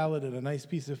nice salad and a nice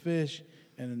piece of fish,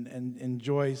 and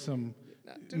enjoy some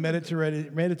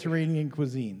Mediterranean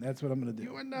cuisine. That's what I'm gonna do. you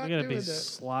are You're not gonna doing be that.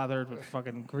 slathered with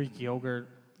fucking Greek yogurt.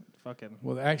 Fucking.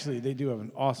 Well, actually, they do have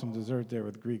an awesome dessert there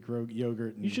with Greek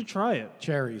yogurt and You should try it,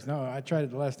 cherries. No, I tried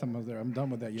it the last time I was there. I'm done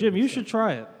with that. Jim. yogurt You stuff. should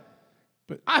try it,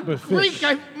 I'm but Greek. fish.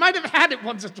 I might have had it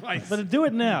once or twice. but do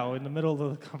it now in the middle of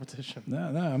the competition. No,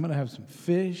 I'm gonna have some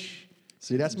fish.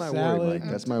 See, that's my Salad. worry, Mike.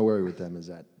 That's my worry with them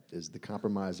is the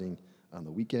compromising on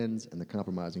the weekends and the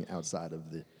compromising outside of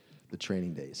the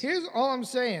training days. Here's all I'm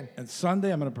saying. And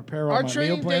Sunday, I'm gonna prepare all Our my meal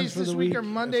training plans days for this the week week. are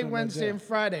Monday, That's what I'm gonna Wednesday, do. and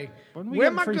Friday. When we Where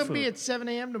getting am I free going to be food? at 7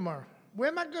 a.m. tomorrow? Where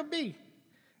am I going to be?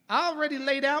 I already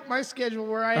laid out my schedule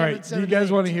where I All am right. at Do 7 you guys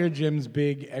to want to 8. hear Jim's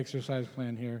big exercise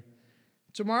plan here?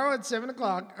 Tomorrow at 7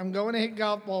 o'clock, I'm going to hit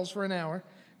golf balls for an hour.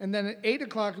 and then at 8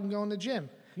 o'clock I'm going to the gym.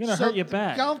 You're gonna hurt your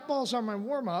back. Golf balls are my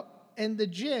warm up, and the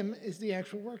gym is the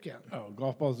actual workout. Oh,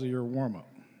 golf balls are your warm up.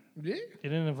 Yeah. You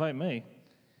didn't invite me.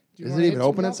 Do you Is wanna it hit even some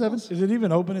open at golf 7? balls? Is it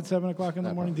even open at 7 o'clock in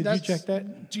the morning? Did you That's- check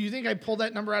that? Do you think I pulled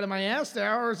that number out of my ass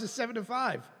there, or is it 7 to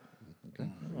 5?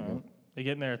 You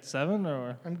getting there at 7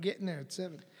 or? I'm getting there at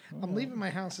 7. I'm leaving my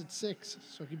house at 6,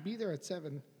 so I could be there at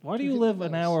 7. Why do to you hit live the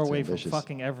an balls. hour away from ambitious.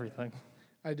 fucking everything?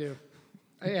 I do.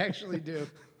 I actually do.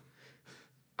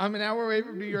 I'm an hour away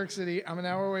from New York City. I'm an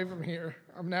hour away from here.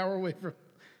 I'm an hour away from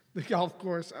the golf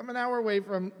course. I'm an hour away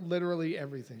from literally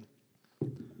everything.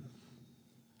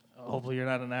 Hopefully you're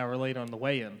not an hour late on the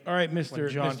way in. All right, When Mr.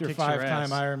 John Mr. kicks your Five-time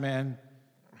ass. Ironman.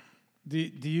 Do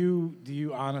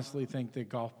you honestly think that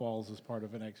golf balls is part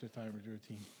of an exercise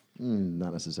routine?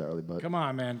 Not necessarily, but Come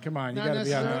on, man. Come on. You Not got to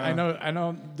be honest. necessarily. I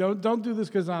know. Don't do this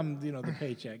because I'm, the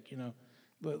paycheck.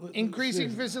 Increasing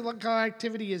physical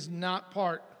activity is not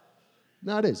part.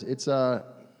 no, it is. It's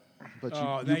but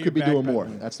Oh, you now you're could be doing more.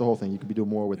 backpedaling. That's the whole thing. You could be doing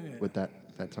more with that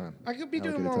time. I could be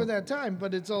doing Allocated more time. with that time,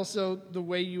 but it's also the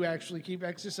way you actually keep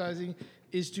exercising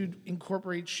is to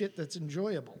incorporate shit that's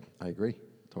enjoyable. I agree.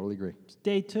 Totally agree. It's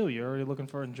day 2. You're already looking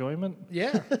for enjoyment?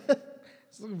 Yeah. I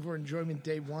was looking for enjoyment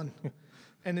day 1.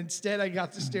 And instead, I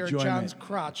got to stare at John's Enjoyment.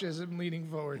 crotch as I'm leaning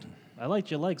forward. I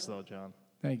liked your legs though, John.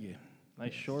 Thank you.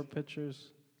 Nice short pictures.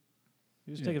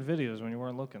 You was taking videos when you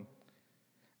weren't looking.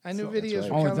 I knew That's videos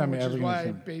right. were Only coming, time which you're is ever why gonna I see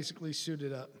 'em. basically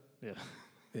suited up. Yeah.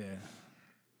 Yeah.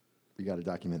 We got to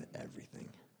document everything.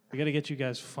 We got to get you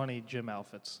guys funny gym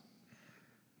outfits.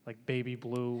 Like baby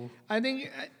blue. I think,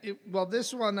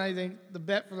 this one, I think the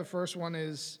bet for the first one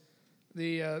is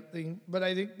the thing, but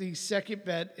I think the second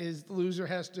bet is the loser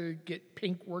has to get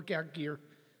pink workout gear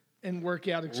and work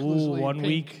out Ooh, exclusively in 1 pink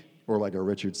week. Or like a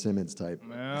Richard Simmons type.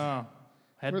 Yeah.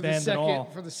 for the Headband and all.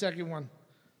 second for the second one.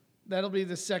 That'll be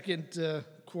the second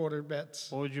quarter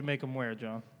bets. What would you make them wear,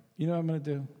 John? You know what I'm going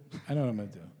to do? I know what I'm going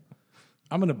to do.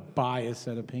 I'm going to buy a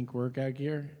set of pink workout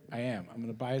gear. I am. I'm going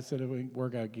to buy a set of pink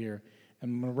workout gear, and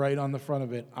I'm going to write on the front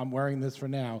of it, I'm wearing this for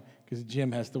now because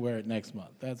Jim has to wear it next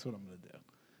month. That's what I'm going to do.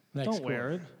 Next Don't wear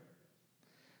quarter. it.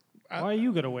 Why are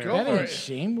you going to wear Go it? That ain't for it.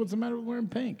 shame. What's the matter with wearing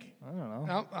pink? I don't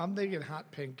know. I'm thinking hot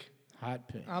pink. Hot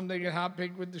pink. I'm thinking hot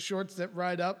pink with the shorts that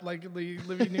ride up like the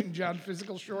Olivia Newton-John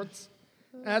physical shorts.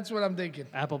 That's what I'm thinking.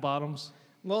 Apple bottoms.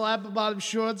 Little apple bottom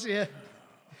shorts, yeah.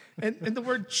 And the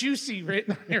word juicy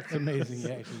written on here. It's amazing.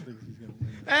 He actually thinks he's going to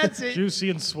win. That's it. Juicy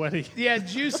and sweaty. Yeah,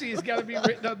 juicy has got to be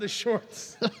written on the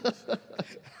shorts.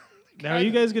 Now, are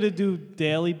you guys going to do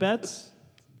daily bets?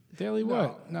 Daily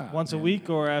what? No. Once a week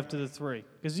or after the 3?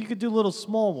 Because you could do little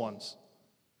small ones.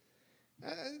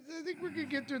 I think we're going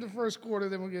to get through the first quarter,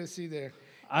 then we're going to see there.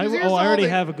 I 'Cause here's the already whole thing.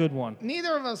 have a good one.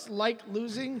 Neither of us like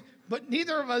losing, but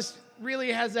neither of us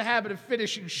really has the habit of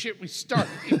finishing shit we start.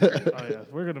 either. Oh, yeah.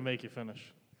 We're going to make you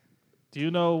finish. Do you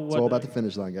know what? It's all about the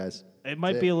finish line, guys. it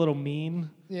might That's be it. a little mean,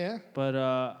 Yeah. but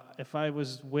if I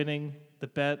was winning the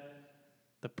bet,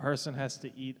 the person has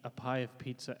to eat a pie of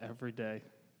pizza every day.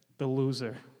 The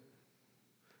loser.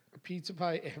 Pizza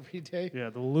pie every day.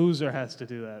 Yeah, the loser has to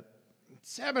do that.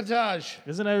 Sabotage.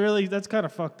 Isn't that really? That's kind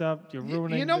of fucked up. You're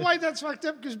ruining. You know the- why that's fucked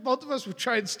up? Because both of us would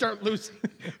try and start losing.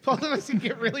 Both of us would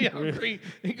get really hungry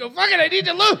and go, fuck it, I need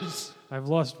to lose. I've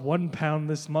lost 1 pound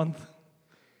this month.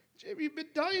 Jim, you've been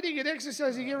dieting and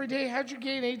exercising every day. How'd you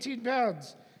gain 18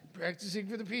 pounds? Practicing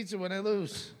for the pizza when I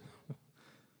lose.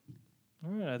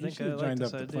 All right, I You think should I have like joined this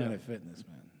up to idea. Planet Fitness,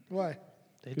 man. Why?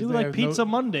 They 'Cause do they like have no- pizza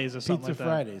Mondays or something Pizza like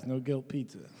that. Fridays. No guilt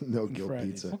pizza. No on guilt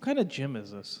Fridays. pizza. What kind of gym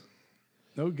is this?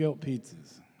 No guilt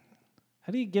pizzas.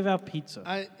 How do you give out pizza?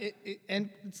 And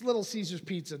it's Little Caesars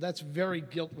pizza. That's very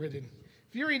guilt-ridden.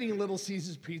 If you're eating Little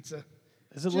Caesars pizza,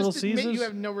 Is it just Little admit Caesars? you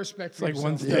have no respect It's for like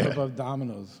yourself. one step Yeah. above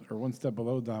Domino's or one step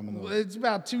below Domino's. Well, it's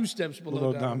about 2 steps below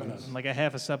Below Domino's. Domino's. Like a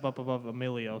half a step up above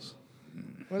Emilio's.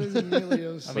 What is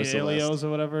Emilio's? I mean, Celeste. Elio's or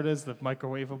whatever it is, the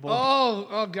microwavable.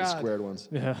 Oh, The God. squared ones.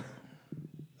 Yeah.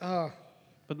 Oh.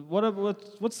 But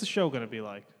what's the show going to be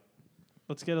like?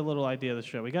 Let's get a little idea of the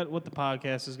show. We got what the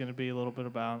podcast is going to be a little bit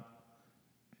about.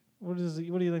 What do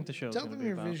you think the show is Tell going to them be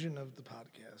your about? vision of the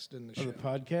podcast and the Or show. the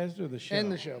podcast or the show?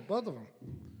 And the show, both of them.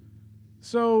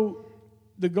 So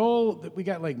the goal that we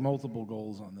got like multiple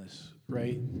goals on this,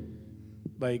 right?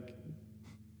 Like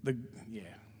yeah.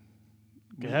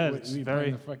 Go ahead, What, it's you very-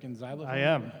 playing the fucking xylophone? I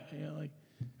am. Yeah, like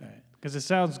all right. Because it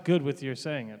sounds good with your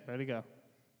saying it. Ready, go.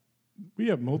 We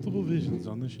have multiple visions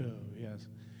on the show. Yes.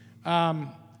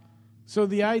 So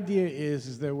the idea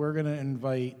is that we're gonna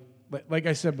invite, like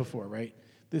I said before, right?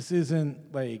 This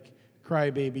isn't like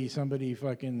crybaby. Somebody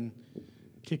fucking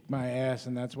kicked my ass,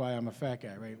 and that's why I'm a fat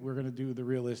guy, right? We're gonna do the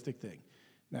realistic thing.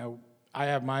 Now, I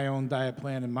have my own diet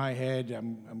plan in my head.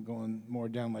 I'm going more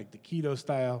down like the keto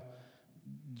style.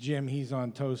 Jim, he's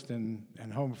on toast and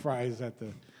home fries at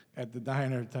the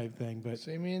diner type thing. But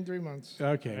See me in 3 months.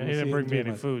 okay, And we'll he see didn't in bring me 3 any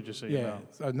months. food, just so you Yeah, know.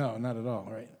 so, no, not at all,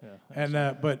 right? Yeah,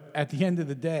 And but at the end of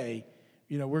the day,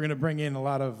 we're going to bring in a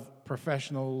lot of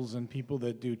professionals and people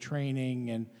that do training,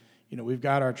 and we've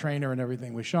got our trainer and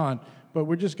everything with Sean, but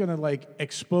we're just going to like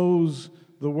expose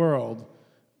the world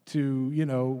to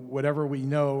whatever we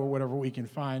know or whatever we can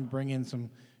find, bring in some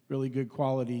really good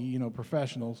quality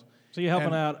professionals. So you're helping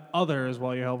And- out others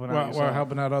while you're helping out Well, yourself. we're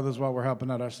helping out others while we're helping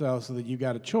out ourselves, so that you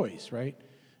got a choice, right?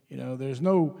 There's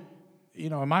no,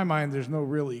 in my mind, there's no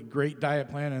really great diet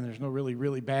plan, and there's no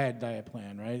really bad diet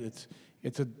plan, right?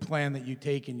 It's a plan that you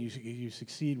take and you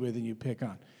succeed with and you pick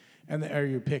on, or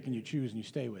you pick and you choose and you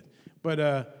stay with. But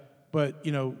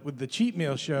with the cheat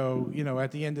meal show,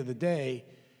 at the end of the day,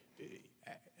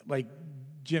 like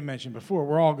Jim mentioned before,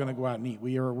 we're all going to go out and eat.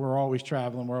 We're always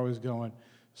traveling. We're always going.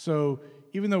 So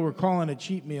even though we're calling it a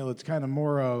cheat meal, it's kind of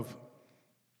more of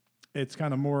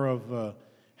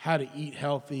how to eat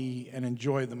healthy and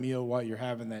enjoy the meal while you're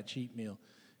having that cheat meal.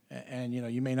 And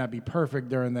you may not be perfect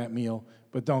during that meal,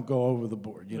 but don't go over the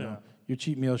board. Yeah. Your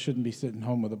cheat meal shouldn't be sitting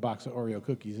home with a box of Oreo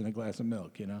cookies and a glass of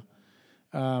milk.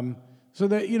 So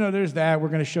that there's that. We're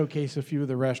going to showcase a few of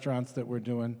the restaurants that we're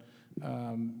doing.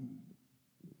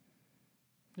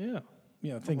 Yeah.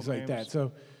 Things like names.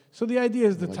 that. So the idea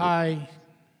is to tie.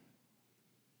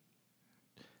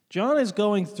 John is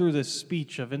going through this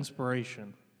speech of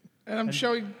inspiration. And I'm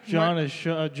showing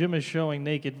Jim is showing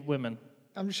naked women.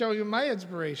 I'm showing you my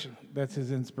inspiration. That's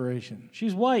his inspiration.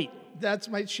 She's white. That's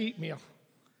my cheat meal.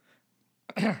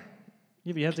 Yeah,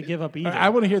 but you have to give up eating. I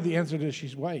want to hear the answer to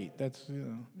she's white. That's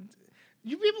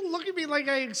You people look at me like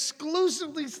I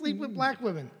exclusively sleep with black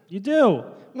women. You do.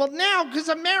 Well, now, because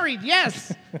I'm married,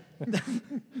 yes.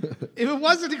 If it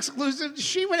wasn't exclusive,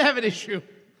 she would have an issue.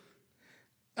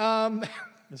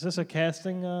 Is this a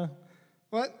casting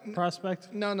What?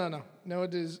 prospect? No,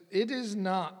 it is. It is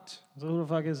not. So who the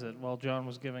fuck is it? While John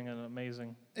was giving an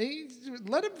amazing...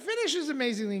 Let him finish his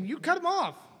amazing thing. You cut him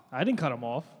off. I didn't cut him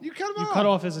off. You cut him You off. cut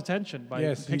off his attention by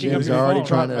yes. picking up Jim's your already phone.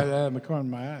 trying to- By that, in the corner of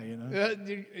my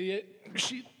eye.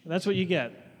 That's what you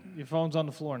get. Your phone's on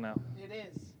the floor now. It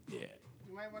is. Yeah.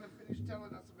 You might want to finish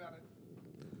telling us about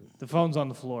it. The phone's on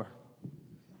the floor.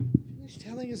 Finish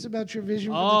telling us about your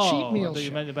vision for the Oh, cheat I meal thought you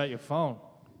show. meant about your phone.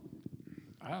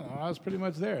 I don't know. I was pretty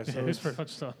much there. So It's it's, pretty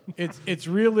much done. it's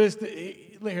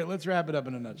realistic. Here, let's wrap it up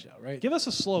in a nutshell, right? Give us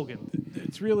a slogan.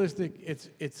 It's realistic.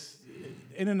 It's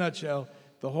in a nutshell.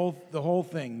 The whole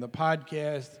thing, the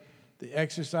podcast, the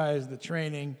exercise, the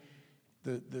training,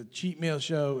 the cheat meal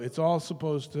show, it's all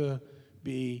supposed to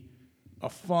be a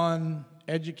fun,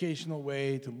 educational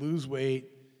way to lose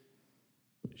weight,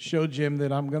 show Jim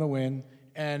that I'm going to win,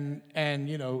 and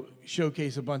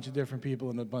showcase a bunch of different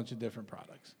people and a bunch of different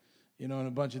products, and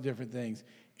a bunch of different things.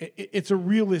 It's a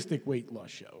realistic weight loss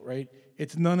show, right?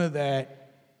 It's none of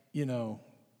that,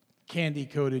 candy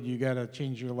coated, you got to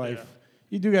change your life. Yeah.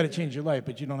 You do got to change your life,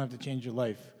 but you don't have to change your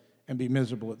life and be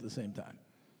miserable at the same time.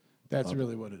 That's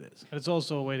really what it is. And it's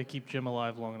also a way to keep Jim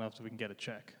alive long enough so we can get a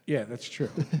check. Yeah, that's true.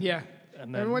 Yeah.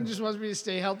 And then- Everyone just wants me to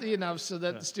stay healthy enough so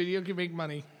that the studio can make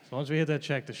money. So once we hit that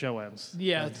check, the show ends.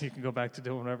 Yeah. And you can go back to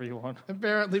doing whatever you want.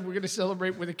 Apparently, we're going to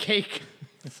celebrate with a cake.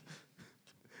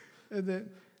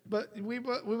 But we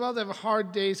both have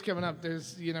hard days coming up.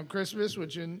 There's, Christmas,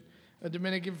 which in a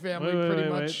Dominican family pretty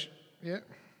wait. much. Yeah.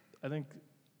 I think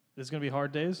there's going to be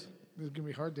hard days. There's going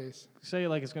to be hard days. Say it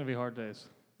like it's going to be hard days.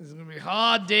 There's going to be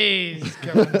hard days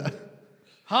coming.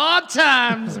 Hard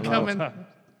times coming.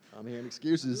 I'm hearing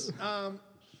excuses.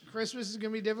 Christmas is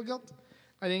going to be difficult.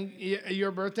 I think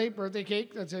your birthday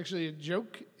cake, that's actually a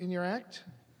joke in your act.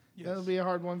 Yes. That'll be a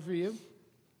hard one for you.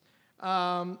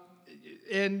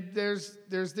 And there's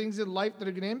things in life that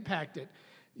are going to impact it.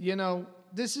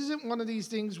 This isn't one of these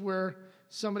things where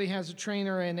somebody has a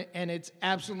trainer and it's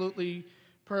absolutely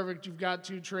perfect. You've got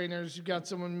two trainers. You've got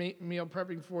someone meal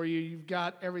prepping for you. You've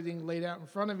got everything laid out in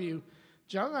front of you.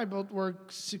 John and I both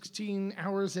work 16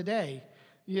 hours a day.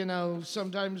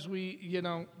 Sometimes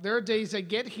there are days I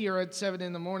get here at 7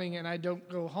 in the morning and I don't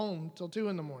go home till 2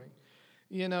 in the morning.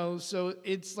 So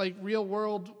it's like real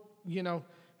world,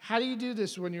 how do you do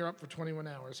this when you're up for 21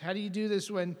 hours? How do you do this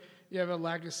when you have a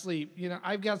lack of sleep?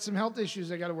 I've got some health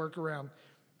issues I got to work around.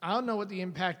 I don't know what the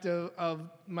impact of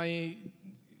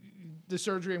the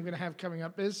surgery I'm going to have coming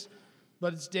up is,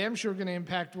 but it's damn sure going to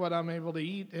impact what I'm able to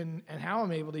eat and how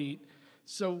I'm able to eat.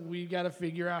 So we got to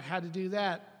figure out how to do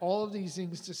that. All of these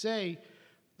things to say,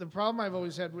 the problem I've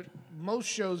always had with most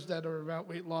shows that are about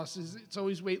weight loss is it's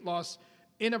always weight loss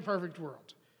in a perfect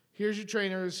world. here's your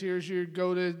trainers, here's your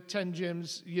go to 10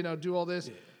 gyms, do all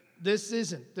this. This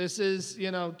isn't. This is,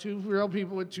 two real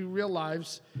people with two real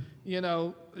lives. I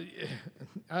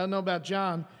don't know about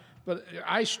John, but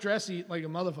I stress eat like a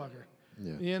motherfucker.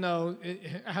 Yeah.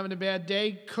 Having a bad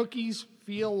day, cookies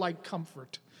feel like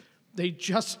comfort. They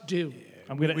just do.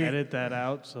 I'm going to edit that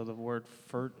out so the word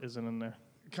 "furt" isn't in there.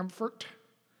 Comfort.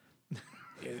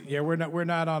 Yeah, we're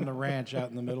not on the ranch out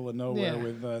in the middle of nowhere Yeah.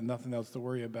 with nothing else to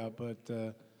worry about. But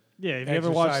Yeah, if you ever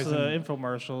watch the Exercising.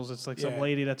 infomercials, it's like some Yeah.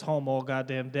 lady that's home all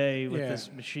goddamn day with Yeah.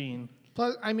 this machine.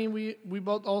 Plus, we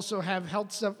both also have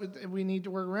health stuff that we need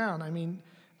to work around.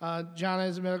 John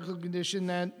has a medical condition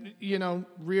that,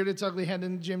 reared its ugly head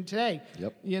in the gym today.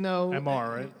 Yep. MR,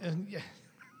 right? Yeah.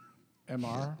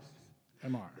 MR.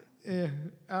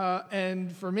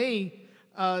 And for me,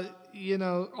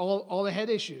 all the head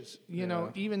issues,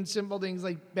 even simple things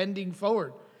like bending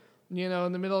forward,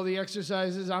 in the middle of the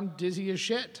exercises, I'm dizzy as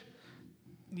shit.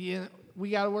 We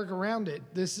got to work around it.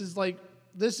 This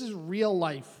is real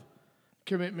life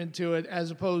commitment to it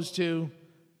as opposed to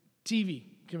TV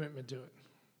commitment to it.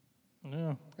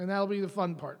 Yeah. And that'll be the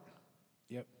fun part.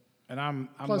 Yep. And I'm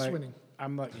Plus like, winning.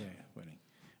 I'm like winning.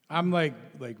 I'm like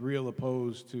real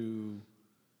opposed to.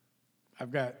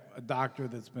 I've got a doctor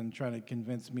that's been trying to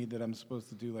convince me that I'm supposed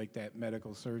to do like that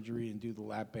medical surgery and do the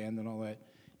lap band and all that.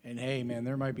 And hey, man,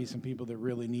 there might be some people that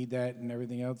really need that and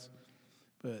everything else,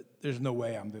 but there's no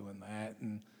way I'm doing that.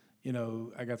 And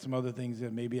I got some other things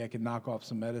that maybe I could knock off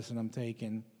some medicine I'm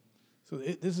taking. So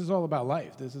this is all about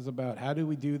life. This is about how do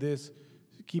we do this,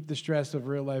 keep the stress of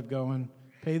real life going,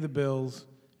 pay the bills,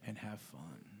 and have fun.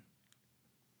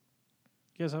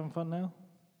 You guys having fun now?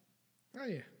 Oh,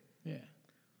 yeah. Yeah.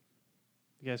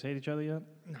 You guys hate each other yet?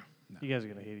 No. You guys are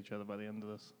going to hate each other by the end of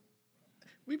this.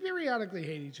 We periodically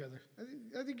hate each other.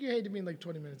 I think you hated me like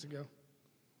 20 minutes ago.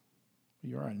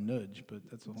 You're a nudge, but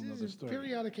that's a whole other It's story.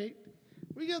 periodic hate.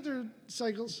 We go through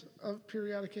cycles of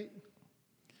periodic hate.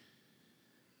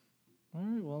 All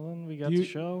right, well, then we got You- the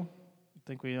show. I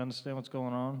think we understand what's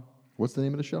going on. What's the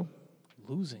name of the show?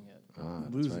 Losing it. Ah,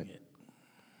 that's Losing right. it.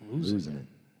 Losing it.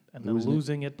 And the Losing It.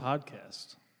 Losing It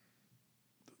podcast.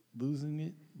 Losing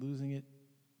it,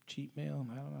 cheat mail.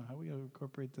 I don't know. How we going to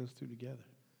incorporate those two together?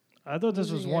 I thought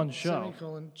this was Losing one it, show.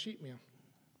 Semicolon, cheat meal.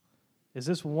 Is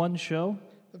this one show?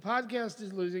 The podcast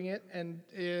is losing it, and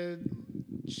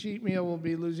cheat meal will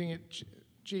be losing it.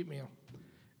 Cheat meal,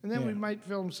 and then we Yeah. might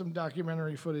film some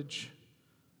documentary footage.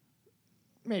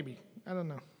 Maybe, I don't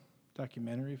know.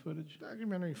 Documentary footage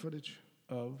Documentary footage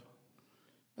of.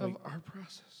 of our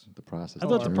process. The process. I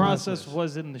thought the journey. process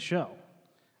was in the show.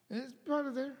 It's part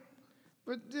of there,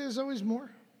 but there's always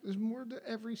more. There's more to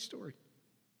every story.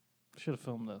 Should have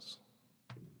filmed this.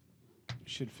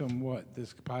 Should film what?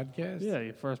 This podcast? Yeah,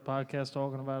 your first podcast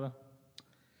talking about it.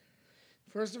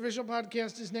 First official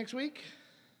podcast is next week.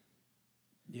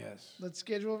 Yes. Let's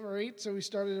schedule it for 8, so we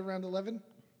started around 11.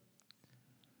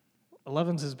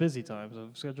 11's his busy time, so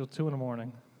scheduled 2 in the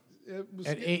morning. It was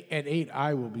At eight,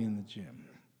 I will be in the gym.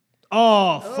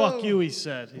 Oh, fuck you, he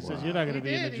said. He said, you're not going He to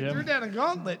be in the did. He threw gym. down a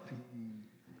gauntlet.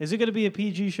 Is it going to be a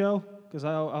PG show? Because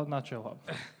I'll not show up.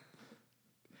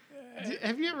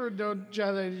 Have you ever known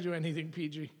John that to do anything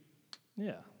PG?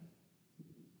 Yeah.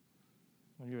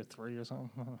 When you were 3 or something.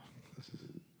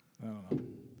 I don't know.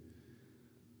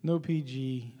 No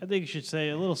PG. I think you should say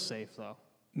a little safe, though.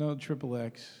 No triple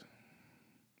X.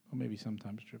 Or maybe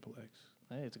sometimes triple X.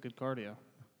 Hey, it's a good cardio.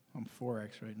 I'm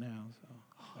 4X right now, so.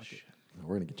 Oh, shit.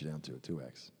 We're going to get you down to a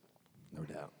 2X. No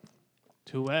doubt.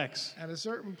 2X. At a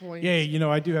certain point. Yeah,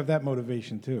 I do have that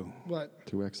motivation too. What?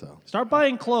 2XL. Start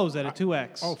buying clothes at a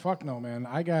 2X. Oh fuck no, man!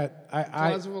 I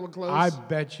Closet full of clothes? I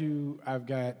bet you I've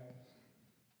got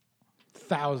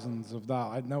thousands of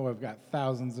dollars. I know I've got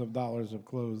thousands of dollars of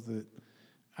clothes that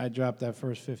I dropped that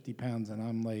first 50 pounds, and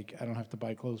I'm like, I don't have to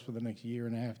buy clothes for the next year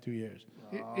and a half, 2 years,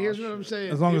 Here's what I'm saying.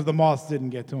 as long as the moths didn't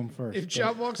get to him first. If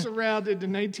John walks around in the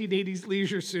 1980s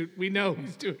leisure suit, we know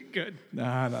he's doing good. No.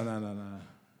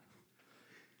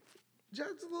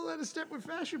 John's a little out of step with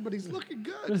fashion, but he's looking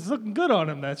good. It's looking good on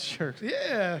him, that shirt.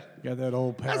 Yeah. Got that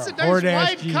old pair That's a of nice hard-ass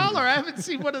wide jeans. collar. I haven't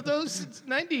seen one of those since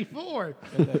 94.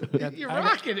 You're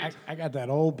rocking it. I got that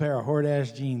old pair of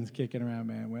hard-ass jeans kicking around,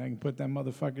 man. When I can put them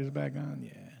motherfuckers back on,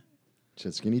 yeah.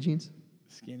 Said skinny jeans?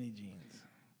 Skinny jeans.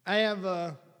 I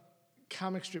have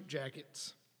comic strip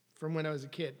jackets from when I was a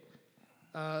kid,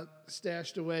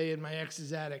 stashed away in my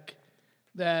ex's attic,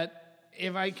 that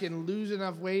if I can lose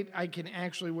enough weight, I can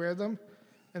actually wear them.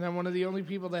 And I'm one of the only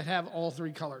people that have all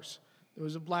 3 colors. There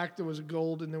was a black, there was a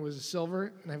gold, and there was a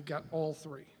silver, and I've got all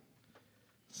 3.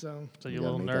 So So your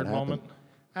gotta little make nerd that happen. moment.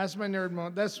 that's my nerd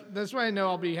moment. That's why I know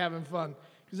I'll be having fun.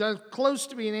 because I was close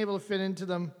to being able to fit into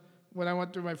them when I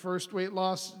went through my first weight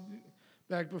loss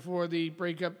back before the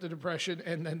breakup, the depression,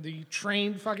 and then the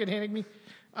train fucking hitting me.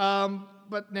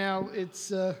 But now it's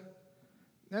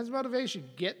that's motivation.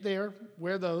 Get there,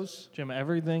 wear those. Jim,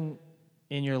 everything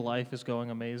in your life is going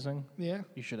amazing. Yeah,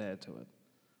 You should add to it.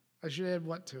 I should add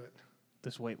what to it?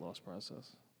 This weight loss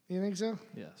process. You think so?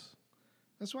 Yes.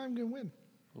 That's why I'm gonna win.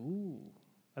 Ooh.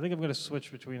 I think I'm going to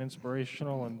switch between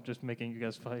inspirational and just making you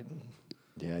guys fight.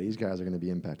 Yeah, these guys are going to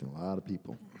be impacting a lot of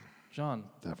people. John,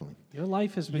 Definitely. your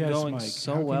life has been Yes, going Mike.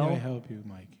 so How well. can I help you,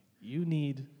 Mike? You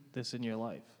need this in your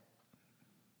life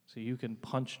so you can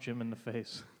punch Jim in the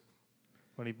face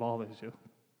when he bothers you.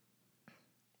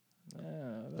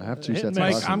 I have two Hit sets and of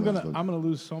miss. Mike, boxing I'm gloves, gonna but- I'm gonna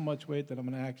lose so much weight that I'm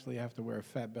gonna actually have to wear a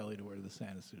fat belly to wear the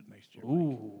Santa suit next year. Mike.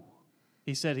 Ooh.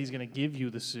 He said he's going to give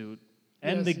you the suit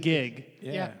and Yes, the he did. gig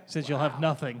Yeah. since you'll have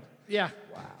nothing. Yeah,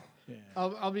 Yeah.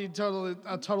 I'll be a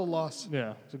total loss.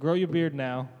 Yeah. So grow your beard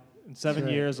now. In 7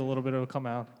 right. years, a little bit will come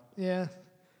out. Yeah.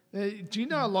 Do you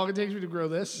know how long it takes me to grow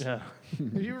this? Yeah.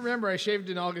 If you remember, I shaved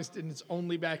in August, and it's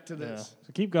only back to Yeah. this.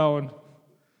 So keep going.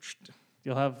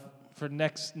 You'll have for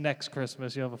next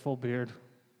Christmas. You'll have a full beard.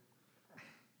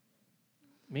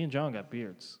 Me and John got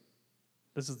beards.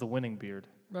 This is the winning beard.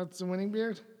 That's the winning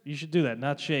beard. You should do that.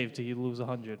 Not shave till you lose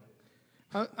 100.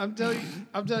 I'm telling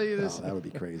you this. Oh, that would be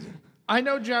crazy. I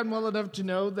know John well enough to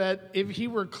know that if he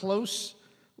were close,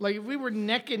 like if we were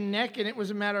neck and neck, and it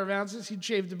was a matter of ounces, he'd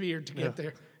shave the beard to get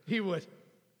there. He would.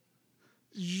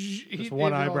 Just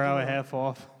one eyebrow a half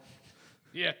off.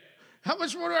 Yeah. How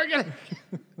much more do I get?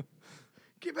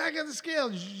 Get back on the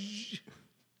scale.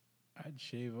 I'd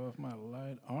shave off my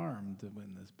right arm to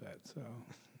win this bet, so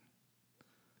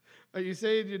Are you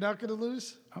saying you're not going to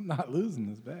lose? I'm not losing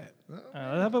this bet.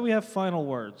 How about we have final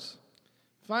words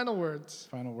Final words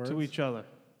Final words. to each other?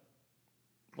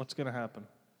 What's going to happen?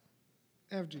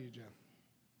 after you, John.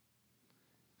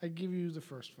 I give you the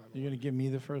first final. You're gonna give me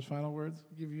the first final words,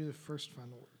 I give you the first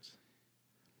final words.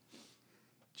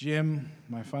 Jim.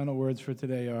 My final words for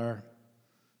today are,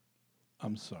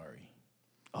 I'm sorry.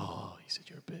 Oh, he said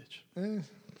you're a bitch.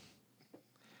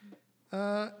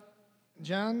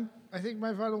 John, I think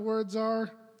my final words are,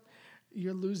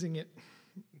 you're losing it.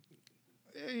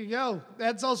 There you go.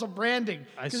 That's also branding.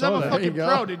 I Because saw I'm a that. fucking There you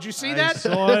pro. go. Did you see I that?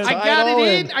 saw it. I Tie got it all it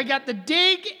in. in. I got the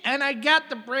dig, and I got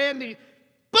the branding.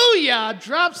 Booyah!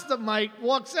 Drops the mic,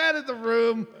 walks out of the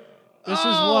room. This is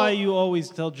Oh, why you always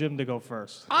tell Jim to go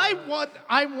first. I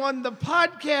won the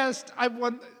podcast. I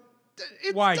won.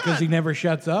 It's Why? Because he done. never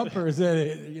shuts up, or is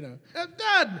that I'm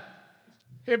done.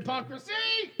 Hypocrisy.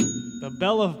 The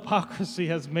bell of hypocrisy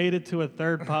has made it to a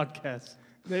third podcast.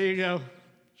 There you go.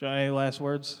 John, any last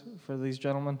words for these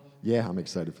gentlemen? Yeah, I'm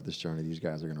excited for this journey. These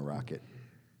guys are going to rock it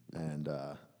and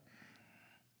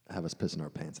have us pissing our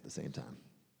pants at the same time.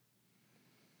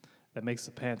 That makes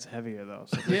the pants heavier, though.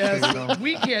 So Yes,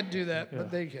 we can't do that, but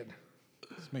they can.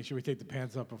 Just make sure we take the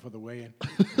pants up before the weigh-in.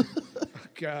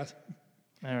 God,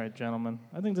 all right, gentlemen.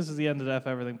 I think this is the end of the F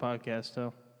Everything podcast,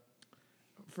 too.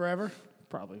 forever.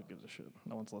 Probably who gives a shit.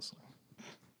 No one's listening.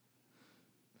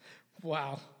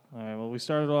 Wow. All right, well, we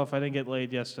started off, I didn't get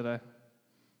laid yesterday.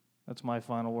 That's my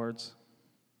final words.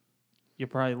 You're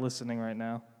probably listening right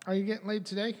now. Are you getting laid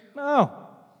today? No.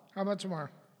 How about tomorrow?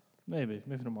 Maybe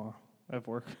tomorrow. I have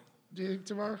work. Do you think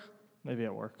tomorrow? Maybe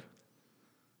at work.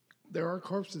 There are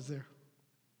corpses there.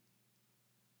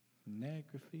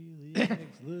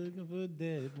 Necrophiliacs looking for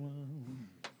dead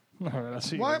ones. All right, I'll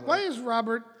see you. Why, guys why is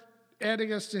Robert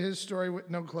adding us to his story with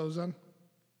no clothes on?